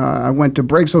before I went to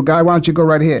break. So Guy, why don't you go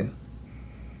right ahead?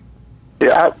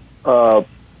 Yeah, I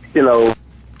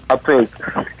think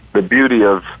the beauty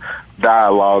of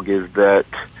dialogue is that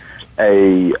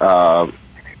a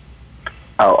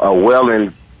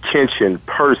well-intentioned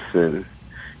person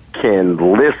can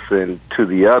listen to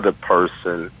the other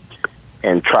person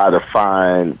and try to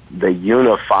find the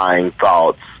unifying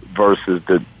thoughts versus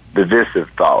the divisive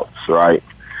thoughts, right?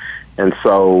 And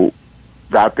so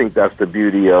I think that's the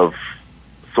beauty of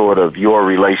sort of your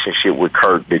relationship with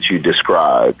Kirk that you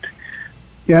described.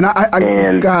 Yeah,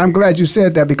 and God, I'm glad you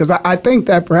said that, because I think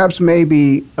that perhaps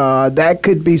maybe that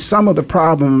could be some of the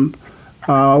problem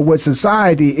with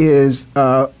society is,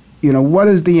 what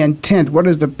is the intent, what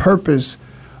is the purpose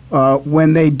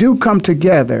when they do come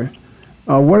together?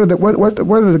 What are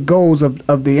the goals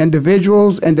of the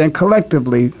individuals, and then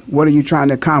collectively, what are you trying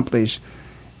to accomplish?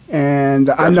 And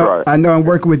I know in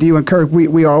working with you and Kirk,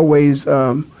 we always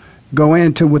go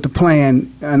into with the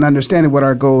plan and understanding what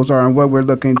our goals are and what we're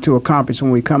looking to accomplish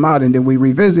when we come out, and then we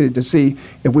revisit it to see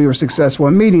if we were successful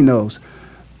in meeting those.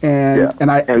 And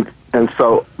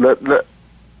so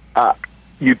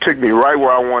you took me right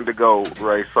where I wanted to go,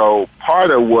 Ray. So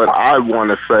part of what I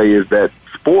want to say is that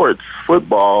sports,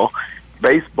 football,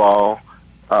 baseball,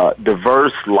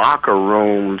 diverse locker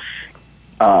rooms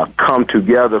come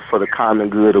together for the common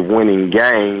good of winning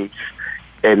games,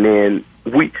 and then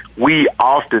we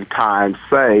oftentimes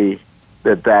say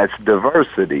that that's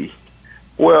diversity.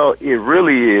 Well, it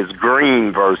really is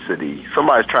greenversity.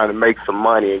 Somebody's trying to make some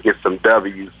money and get some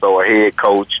W's, so a head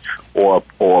coach or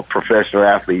a professional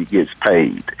athlete gets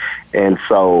paid. And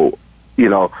so,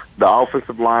 the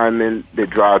offensive linemen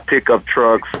that drive pickup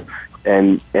trucks,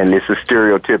 and this is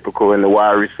stereotypical, and the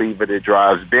wide receiver that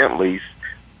drives Bentleys,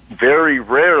 very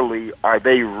rarely are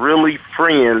they really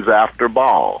friends after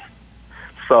ball.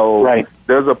 So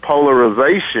There's a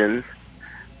polarization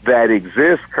that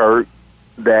exists, Kirk,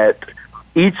 that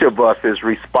each of us is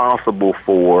responsible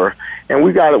for, and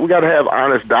we got to have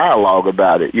honest dialogue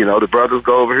about it. The brothers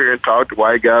go over here and talk, the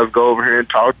white guys go over here and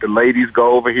talk, the ladies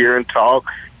go over here and talk.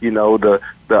 The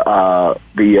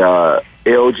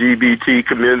LGBT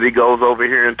community goes over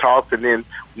here and talks, and then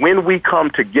when we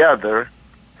come together,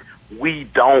 we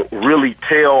don't really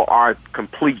tell our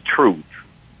complete truth.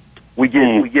 we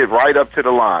get right up to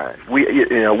the line.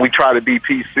 We try to be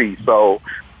PC. So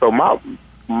my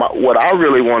what I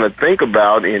really want to think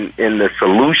about in the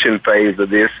solution phase of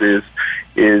this is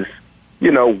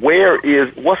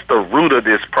what's the root of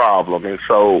this problem? And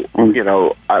so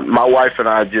my wife and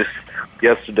I just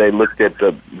yesterday looked at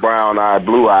the brown-eyed,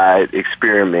 blue-eyed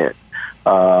experiment.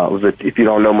 If you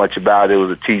don't know much about it, it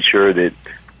was a teacher that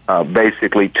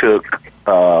basically took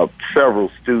several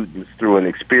students through an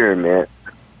experiment,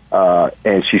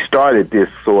 and she started this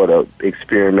sort of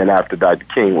experiment after Dr.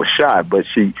 King was shot, but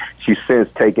she's since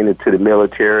taken it to the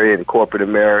military and corporate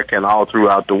America and all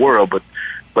throughout the world.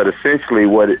 But essentially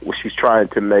what she's trying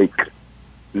to make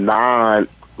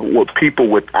people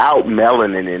without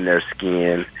melanin in their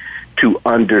skin to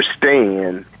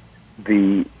understand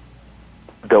the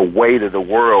weight of the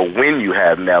world when you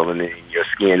have melanin in your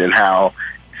skin, and how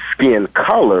skin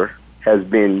color has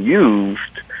been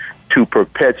used to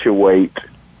perpetuate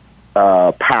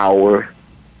power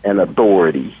and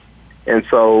authority. And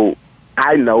so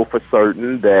I know for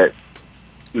certain that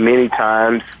many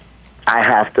times I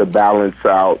have to balance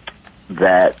out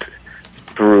that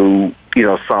through,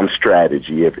 some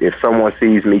strategy. If someone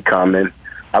sees me coming,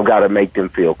 I've got to make them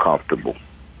feel comfortable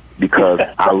because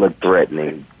I look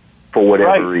threatening for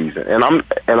whatever reason. And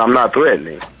I'm not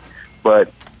threatening,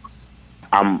 but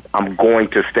I'm going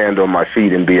to stand on my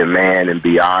feet and be a man and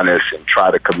be honest and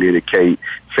try to communicate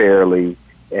fairly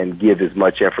and give as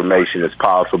much information as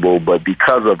possible. But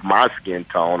because of my skin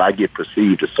tone, I get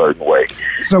perceived a certain way.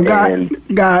 So, Guy,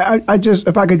 I just,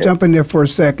 if I could jump in there for a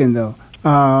second, though,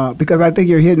 because I think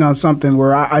you're hitting on something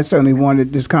where I certainly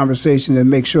wanted this conversation to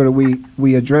make sure that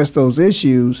we address those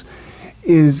issues,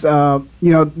 is,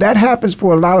 that happens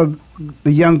for a lot of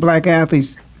the young black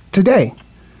athletes today.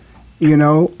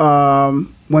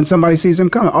 When somebody sees them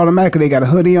coming, automatically they got a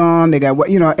hoodie on, they got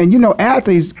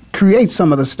athletes create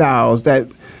some of the styles that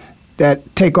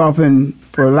take off, and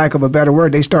for lack of a better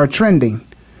word, they start trending.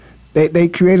 They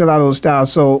create a lot of those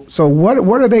styles. So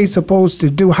what are they supposed to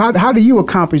do? How do you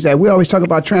accomplish that? We always talk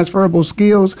about transferable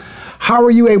skills. How are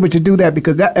you able to do that?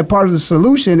 Because that part of the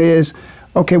solution is,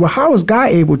 okay, well, how is Guy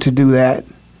able to do that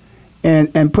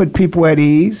and put people at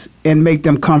ease and make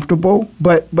them comfortable?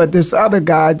 But this other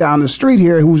guy down the street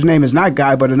here, whose name is not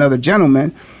Guy, but another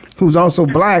gentleman, who's also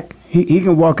black, he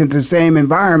can walk into the same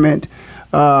environment.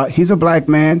 He's a black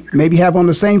man, maybe have on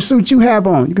the same suit you have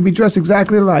on. You could be dressed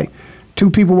exactly alike. Two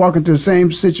people walk into the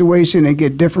same situation and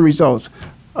get different results.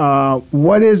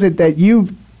 What is it that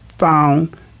you've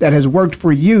found that has worked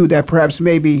for you that perhaps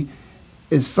maybe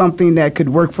is something that could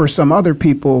work for some other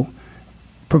people,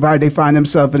 provided they find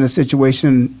themselves in a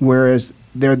situation whereas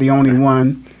they're the only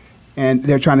one and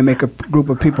they're trying to make a group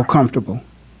of people comfortable?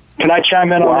 Can I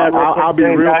chime in on that? I'll be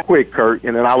real quick, Kirk,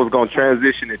 and then I was going to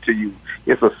transition it to you.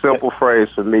 It's a simple phrase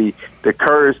for me: the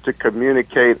courage to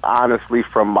communicate honestly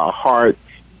from my heart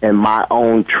and my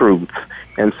own truth.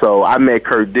 And so I met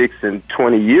Kirk Dixon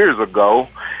 20 years ago,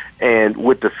 and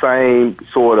with the same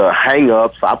sort of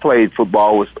hang-ups. I played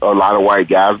football with a lot of white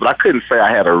guys, but I couldn't say I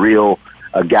had a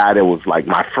guy that was like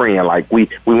my friend. Like we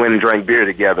went and drank beer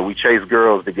together. We chased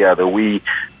girls together. We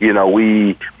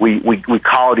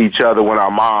called each other when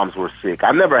our moms were sick.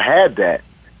 I never had that,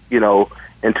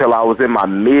 until I was in my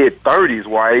mid-30s,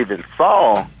 where I even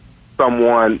saw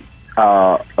someone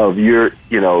of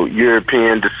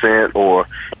European descent or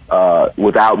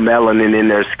without melanin in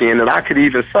their skin, and I could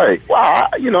even say, wow,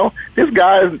 this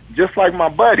guy is just like my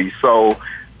buddy. So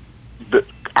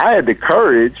I had the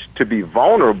courage to be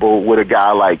vulnerable with a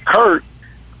guy like Kirk,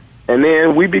 and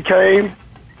then we became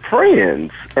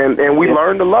friends, and we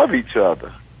learned to love each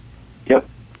other. Yep.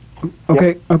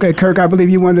 Okay, Kirk, I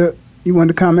believe you wanted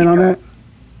to comment on that.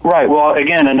 Right. Well,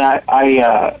 again, and I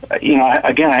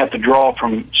have to draw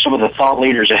from some of the thought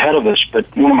leaders ahead of us, but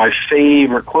one of my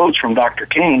favorite quotes from Dr.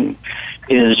 King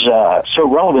is so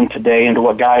relevant today into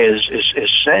what Guy is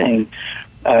saying.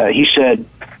 He said,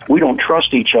 "We don't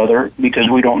trust each other because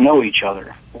we don't know each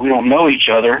other. We don't know each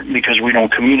other because we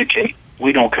don't communicate.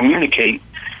 We don't communicate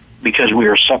because we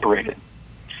are separated."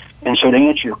 And so to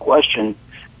answer your question,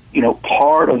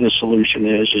 part of the solution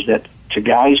is that, to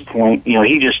Guy's point,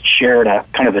 he just shared a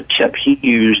kind of a tip he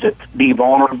used, that be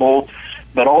vulnerable,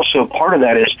 but also part of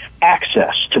that is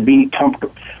access to be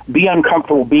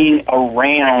uncomfortable being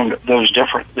around those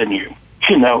different than you,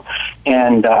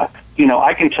 and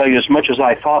I can tell you, as much as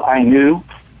I thought I knew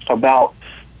about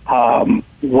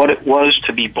what it was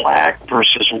to be black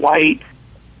versus white,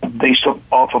 based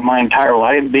off of my entire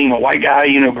life, being a white guy,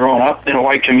 growing up in a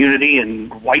white community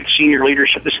and white senior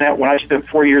leadership, this and that. When I spent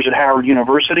 4 years at Howard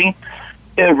University,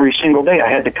 every single day I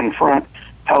had to confront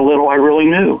how little I really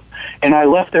knew. And I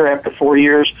left there after 4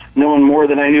 years knowing more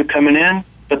than I knew coming in.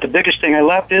 But the biggest thing I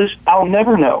left is I'll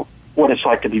never know what it's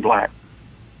like to be black.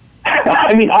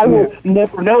 I mean, I will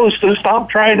never know, so stop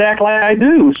trying to act like I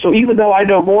do. So even though I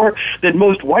know more than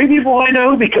most white people I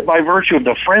know, because by virtue of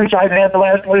the friends I've had the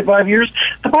last 25 years,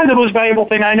 probably the most valuable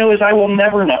thing I know is I will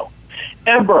never know,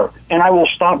 ever. And I will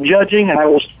stop judging and I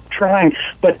will stop trying.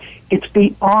 But it's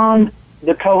beyond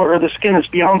the color of the skin. It's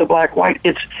beyond the black-white.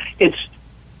 It's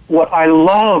what I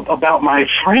love about my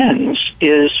friends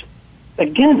is,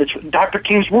 again, it's Dr.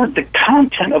 King's word, the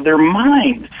content of their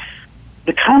mind,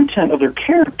 the content of their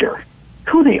character,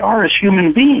 who they are as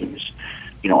human beings.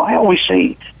 You know, I always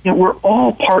say, you know, we're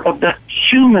all part of the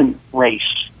human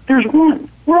race. There's one.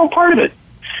 We're all part of it.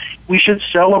 We should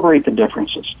celebrate the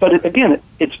differences. But again,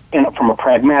 it's from a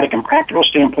pragmatic and practical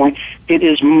standpoint, it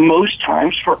is most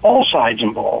times for all sides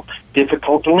involved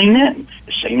difficult to lean in.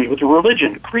 The same with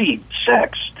religion, creed,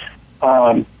 sex,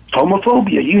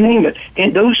 homophobia, you name it.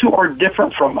 And those who are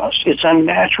different from us, it's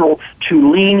unnatural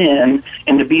to lean in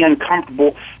and to be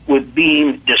uncomfortable with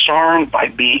being disarmed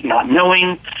by not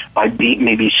knowing, by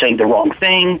maybe saying the wrong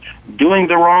thing, doing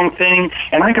the wrong thing.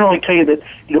 And I can only tell you that,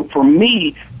 you know, for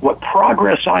me, what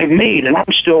progress I've made, and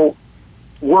I'm still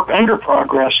work under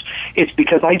progress, it's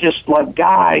because I just, like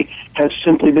Guy, has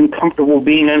simply been comfortable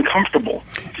being uncomfortable.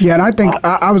 Yeah, and I think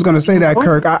I was going to say that,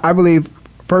 Kirk. I believe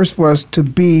first, for us to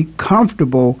be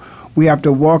comfortable, we have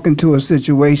to walk into a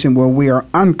situation where we are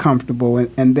uncomfortable,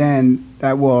 and then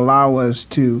that will allow us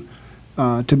to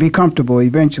be comfortable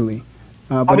eventually.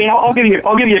 I mean, I'll give you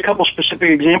a couple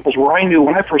specific examples where I knew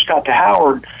when I first got to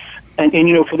Howard, and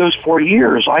you know, for those 4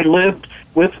 years, I lived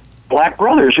with black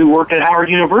brothers who worked at Howard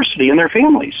University and their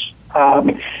families, so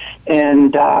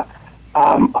when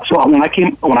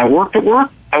I worked at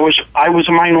work, I was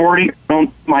a minority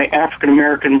among my African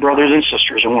American brothers and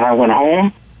sisters, and when I went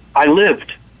home, I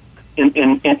lived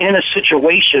in a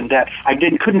situation that I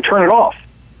couldn't turn it off.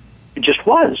 It just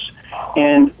was,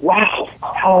 and wow,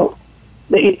 how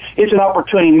it's an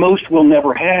opportunity most will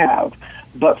never have.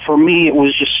 But for me, it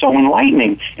was just so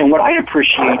enlightening. And what I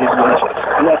appreciated was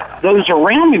what those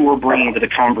around me were bringing to the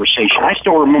conversation. I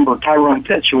still remember Tyrone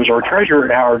Pitts, who was our treasurer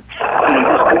at Howard,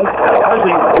 and his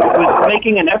cousin was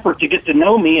making an effort to get to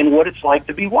know me and what it's like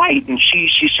to be white. And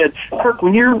she said, Kirk,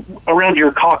 when you're around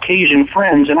your Caucasian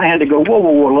friends, and I had to go,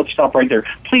 whoa, let's stop right there.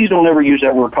 Please don't ever use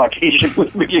that word Caucasian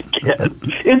with me again.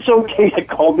 It's okay to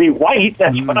call me white.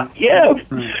 That's what I am.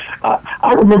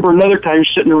 I remember another time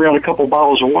sitting around a couple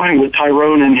bottles of wine with Tyrone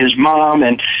and his mom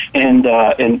and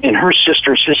her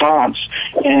sisters, his aunts,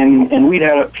 and we'd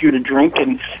had a few to drink,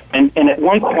 and at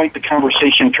one point the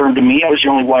conversation turned to me. I was the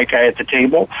only white guy at the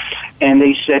table, and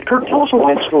they said, Kirk, tell us a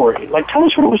white story. Like, tell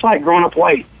us what it was like growing up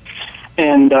white.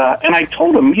 And I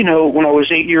told them, you know, when I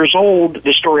was 8 years old,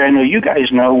 the story I know you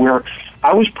guys know, where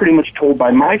I was pretty much told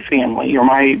by my family or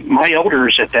my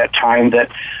elders at that time that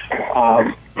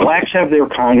blacks have their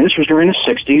kind. This was during the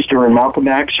 60s, during Malcolm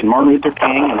X and Martin Luther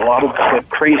King, and a lot of the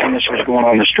craziness was going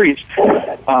on in the streets.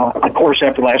 Of course,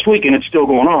 after last weekend, it's still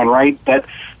going on, right? But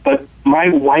my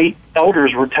white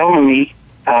elders were telling me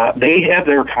they have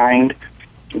their kind,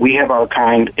 we have our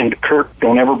kind, and Kirk,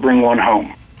 don't ever bring one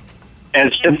home.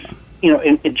 As if, you know,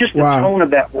 and just the tone of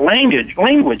that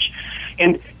language.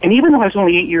 And even though I was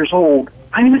only 8 years old,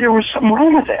 I knew there was something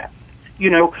wrong with that. You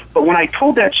know, but when I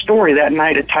told that story that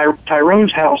night at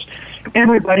Tyrone's house,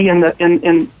 everybody at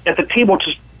the table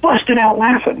just busted out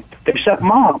laughing, except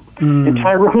Mom. And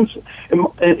Tyrone's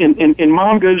and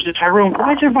Mom goes to Tyrone,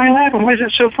 why is everybody laughing? Why is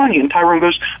that so funny? And Tyrone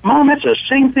goes, Mom, that's the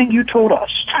same thing you told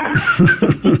us.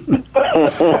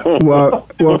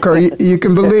 well, Kirk, you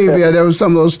can believe, there was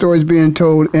some of those stories being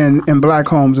told in black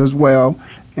homes as well,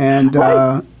 and.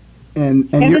 Right. And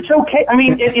it's okay. I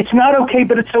mean, it's not okay,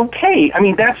 but it's okay. I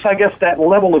mean, that's, I guess, that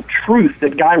level of truth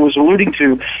that Guy was alluding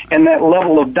to, and that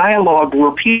level of dialogue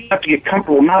where people have to get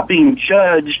comfortable not being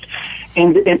judged,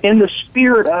 and in the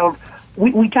spirit of,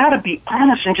 we got to be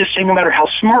honest and just say, no matter how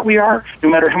smart we are, no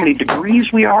matter how many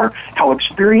degrees we are, how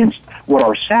experienced, what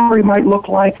our salary might look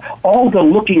like, all the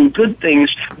looking good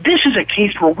things, this is a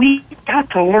case where we got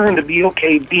to learn to be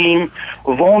okay being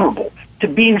vulnerable, to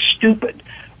being stupid.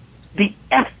 The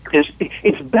F is,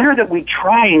 it's better that we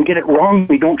try and get it wrong than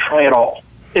we don't try at all.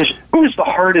 As soon as the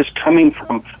heart is coming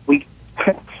from, we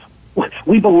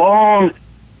belong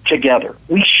together.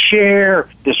 We share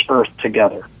this earth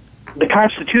together. The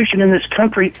Constitution in this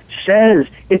country says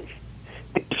it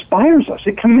inspires us.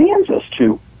 It commands us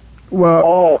to. Well,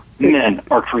 all men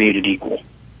are created equal.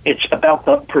 It's about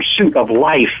the pursuit of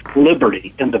life,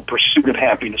 liberty, and the pursuit of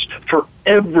happiness for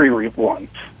everyone.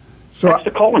 That's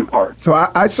the calling part. So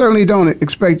I certainly don't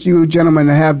expect you gentlemen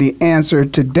to have the answer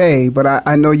today, but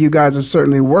I know you guys are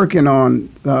certainly working on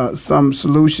some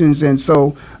solutions. And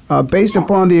so based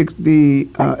upon the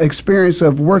experience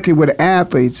of working with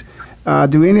athletes,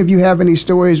 do any of you have any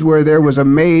stories where there was a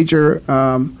major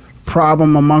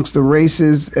problem amongst the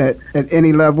races at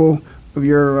any level of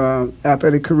your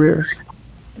athletic careers?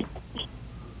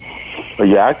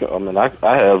 Yeah,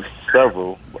 I have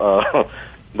several,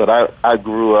 but I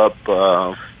grew up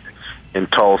in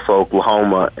Tulsa,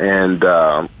 Oklahoma, and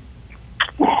I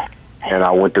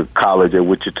went to college at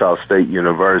Wichita State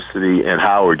University and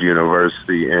Howard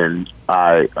University, and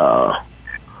I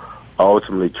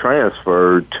ultimately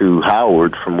transferred to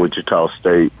Howard from Wichita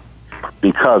State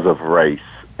because of race,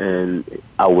 and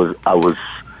I was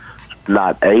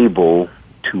not able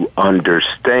to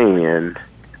understand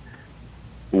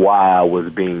why I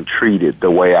was being treated the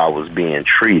way I was being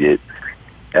treated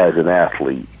as an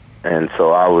athlete. And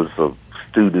so I was a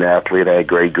student athlete, I had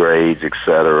great grades,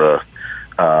 etc.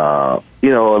 A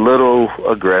little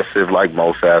aggressive like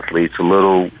most athletes, a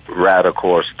little radical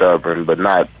or stubborn, but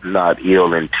not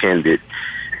ill-intended.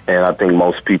 And I think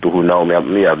most people who know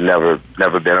me, I've never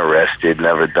been arrested,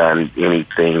 never done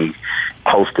anything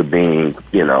close to being,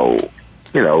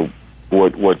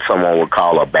 what someone would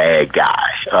call a bad guy,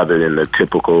 other than the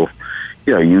typical,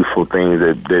 youthful things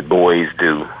that boys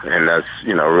do. And that's,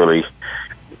 really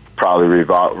probably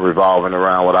revolving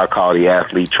around what I call the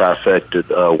athlete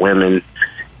trifecta, women,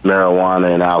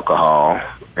 marijuana, and alcohol.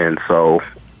 And so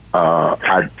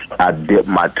I dipped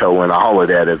my toe in all of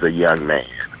that as a young man.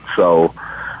 So,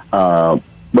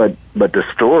 but the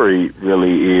story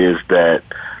really is that,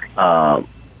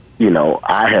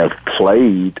 I have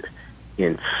played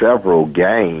in several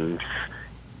games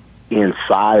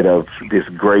inside of this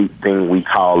great thing we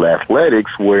call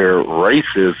athletics, where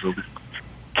racism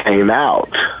came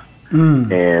out.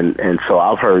 And so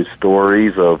I've heard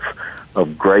stories of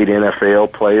great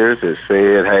NFL players that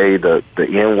said, hey, the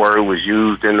N-word was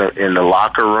used in the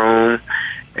locker room,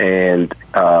 and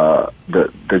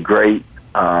the great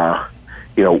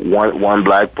one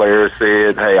black player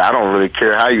said, hey, I don't really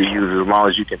care how you use it as long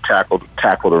as you can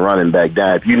tackle the running back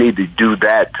down. If you need to do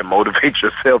that to motivate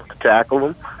yourself to tackle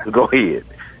them, go ahead.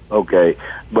 Okay.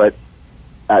 But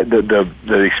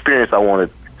the experience I want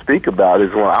to speak about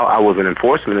is when I was an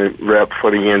enforcement rep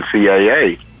for the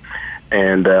NCAA.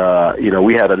 And,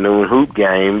 we had a noon hoop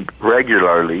game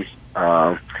regularly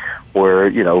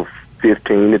where,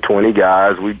 15 to 20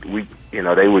 guys, we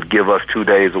they would give us 2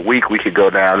 days a week. We could go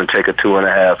down and take a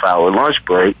 2.5-hour lunch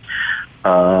break,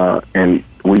 and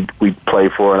we'd play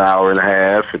for an hour and a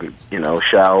half and,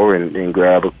 shower and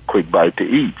grab a quick bite to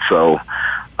eat. So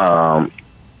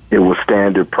it was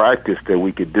standard practice that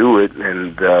we could do it,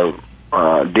 and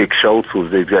Dick Schultz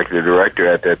was the executive director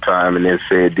at that time, and then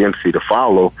said Dempsey to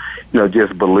follow,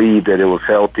 just believe that it was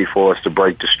healthy for us to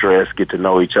break the stress, get to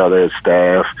know each other as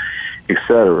staff,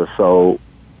 etc. So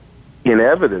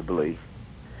inevitably,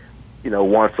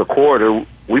 once a quarter,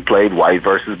 we played white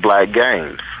versus black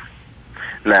games.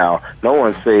 Now, no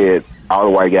one said all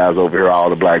the white guys over here, all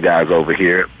the black guys over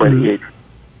here, but it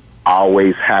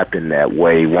always happened that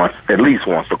way at least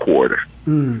once a quarter.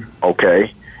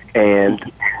 Okay?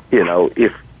 And,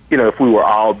 if we were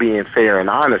all being fair and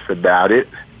honest about it,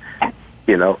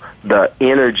 the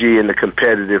energy and the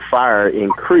competitive fire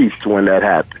increased when that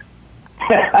happened.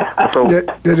 So,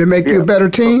 did it make you a better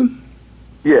team?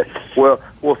 Yes. Well,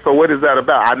 so what is that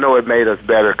about? I know it made us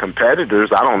better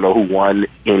competitors. I don't know who won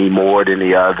any more than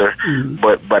the other,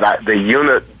 but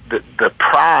the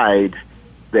pride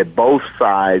that both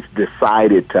sides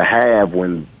decided to have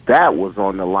when that was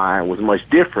on the line was much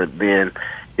different than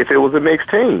if it was a mixed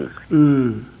team.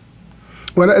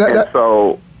 Well,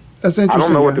 so that's interesting. I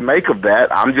don't know what to make of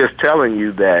that. I'm just telling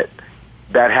you that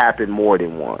happened more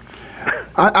than once.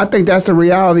 I think that's the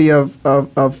reality of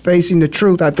facing the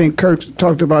truth. I think Kirk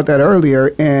talked about that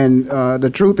earlier, and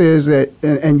the truth is that,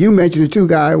 and you mentioned it too,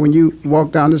 Guy, when you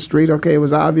walked down the street, okay, it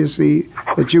was obviously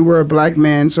that you were a black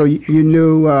man, so you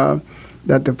knew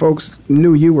that the folks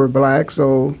knew you were black,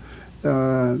 so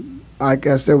I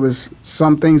guess there was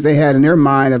some things they had in their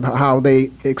mind of how they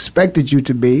expected you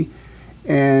to be,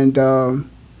 and I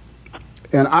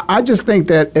just think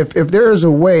that if there is a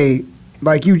way,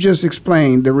 like you just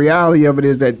explained, the reality of it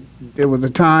is that there was a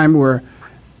time where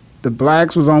the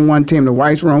blacks was on one team, the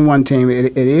whites were on one team.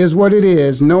 It is what it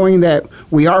is, knowing that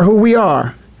we are who we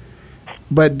are,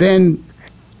 but then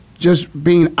just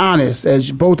being honest,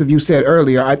 as both of you said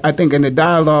earlier. I think in the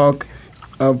dialogue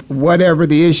of whatever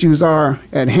the issues are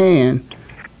at hand,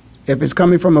 If it's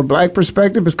coming from a black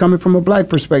perspective, it's coming from a black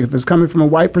perspective. If it's coming from a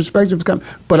white perspective,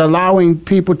 but allowing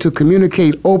people to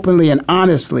communicate openly and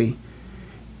honestly,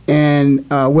 and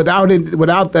without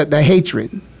the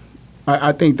hatred.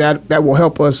 I think that will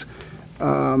help us.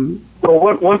 Well,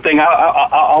 one thing,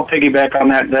 I'll piggyback on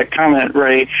that comment,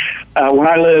 Ray. When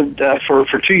I lived for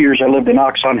 2 years, I lived in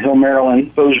Oxon Hill,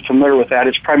 Maryland. Those are familiar with that.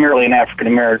 It's primarily an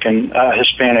African-American,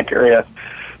 Hispanic area.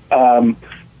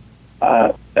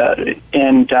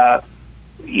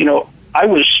 I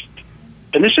was,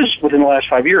 and this is within the last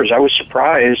 5 years, I was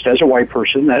surprised as a white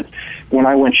person that when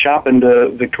I went shopping to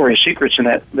Victoria's Secrets in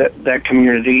that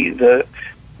community, the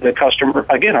customer,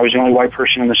 again, I was the only white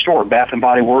person in the store. Bath and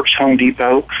Body Works, Home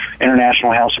Depot,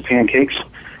 International House of Pancakes,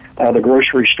 the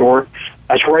grocery store.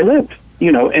 That's where I lived,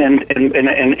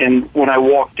 and when I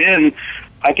walked in,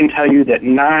 I can tell you that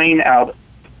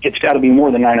it's got to be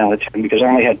more than 9 out of 10, because I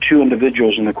only had 2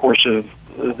 individuals in the course of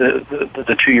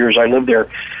the 2 years I lived there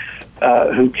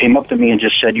who came up to me and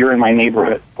just said, "You're in my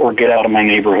neighborhood," or "Get out of my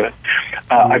neighborhood."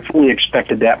 I fully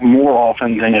expected that more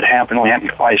often than it happened. It only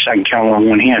happened twice. I can count on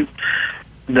one hand.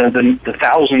 The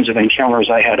thousands of encounters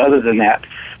I had other than that,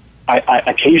 I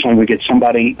occasionally would get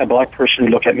a black person,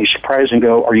 who look at me surprised and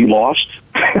go, "Are you lost?"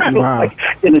 Wow. Like,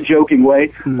 in a joking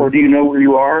way, or "Do you know where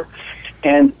you are?"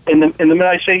 And the minute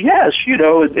I say yes,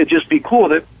 it'd just be cool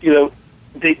that,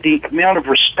 the amount of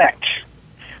respect,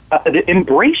 the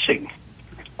embracing,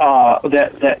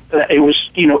 that it was,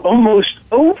 almost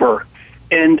over.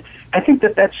 And I think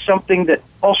that that's something that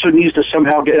also needs to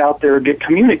somehow get out there and get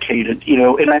communicated,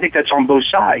 and I think that's on both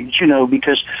sides,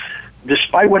 because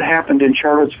despite what happened in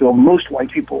Charlottesville, most white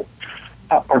people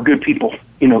are good people,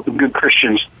 good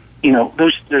Christians.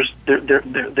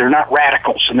 They're not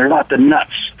radicals, and they're not the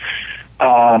nuts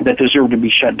that deserve to be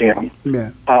shut down.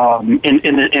 Yeah.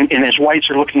 And as whites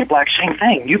are looking at blacks, same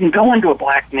thing. You can go into a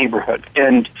black neighborhood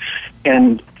and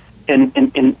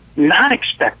not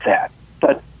expect that.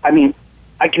 But I mean,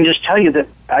 I can just tell you that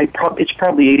it's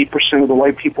probably 80% of the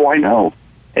white people I know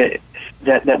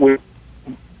that would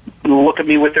look at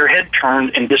me with their head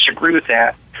turned and disagree with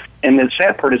that. And the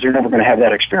sad part is they're never going to have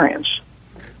that experience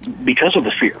because of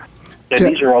the fear. That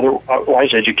these are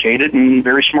otherwise educated and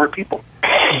very smart people.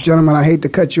 Gentlemen, I hate to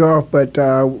cut you off, but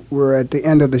we're at the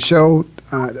end of the show.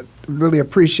 Really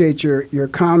appreciate your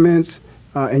comments,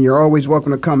 and you're always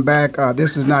welcome to come back.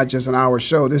 This is not just an hour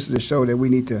show. This is a show that we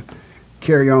need to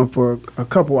carry on for a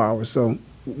couple hours. So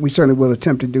we certainly will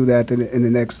attempt to do that in the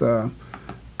next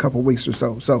couple weeks or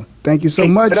so. So thank you so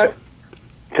much.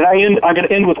 Can I end? I'm going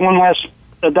to end with one last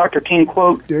Dr. King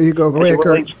quote. There you go. Go ahead,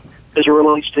 Kirk. As it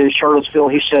relates to Charlottesville,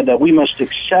 he said that we must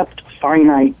accept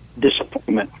finite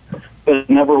disappointment, but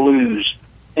never lose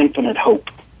infinite hope.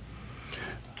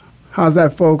 How's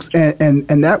that, folks? And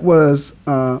that was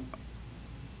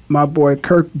my boy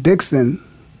Kirk Dixon,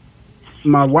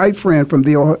 my white friend from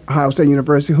The Ohio State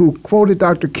University, who quoted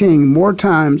Dr. King more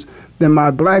times than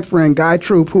my black friend Guy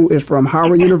Troop, who is from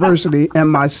Howard University, and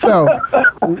myself.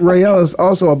 Ray Ellis,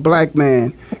 also a black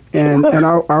man, and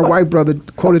our white brother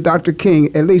quoted Dr.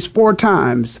 King at least 4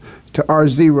 times to our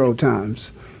 0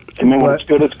 times. I mean, when it's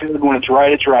good, it's good. When it's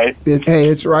right, it's right. Hey,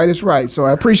 it's right, it's right. So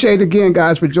I appreciate it again,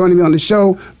 guys, for joining me on the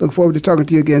show. Look forward to talking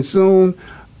to you again soon.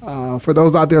 For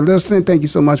those out there listening, thank you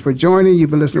so much for joining. You've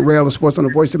been listening to Ray Ellis Sports on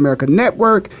the Voice America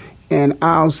Network, and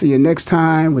I'll see you next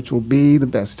time, which will be the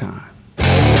best time.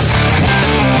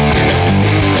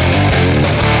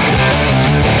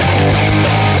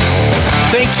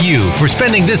 Thank you for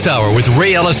spending this hour with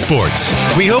Ray Ellis Sports.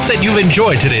 We hope that you've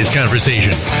enjoyed today's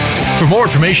conversation. For more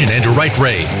information and to write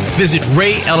Ray, visit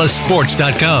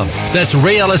RayEllisSports.com. That's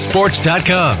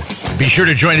RayEllisSports.com. Be sure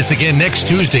to join us again next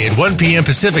Tuesday at 1 p.m.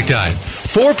 Pacific Time,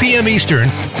 4 p.m. Eastern,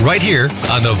 right here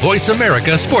on the Voice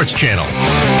America Sports Channel.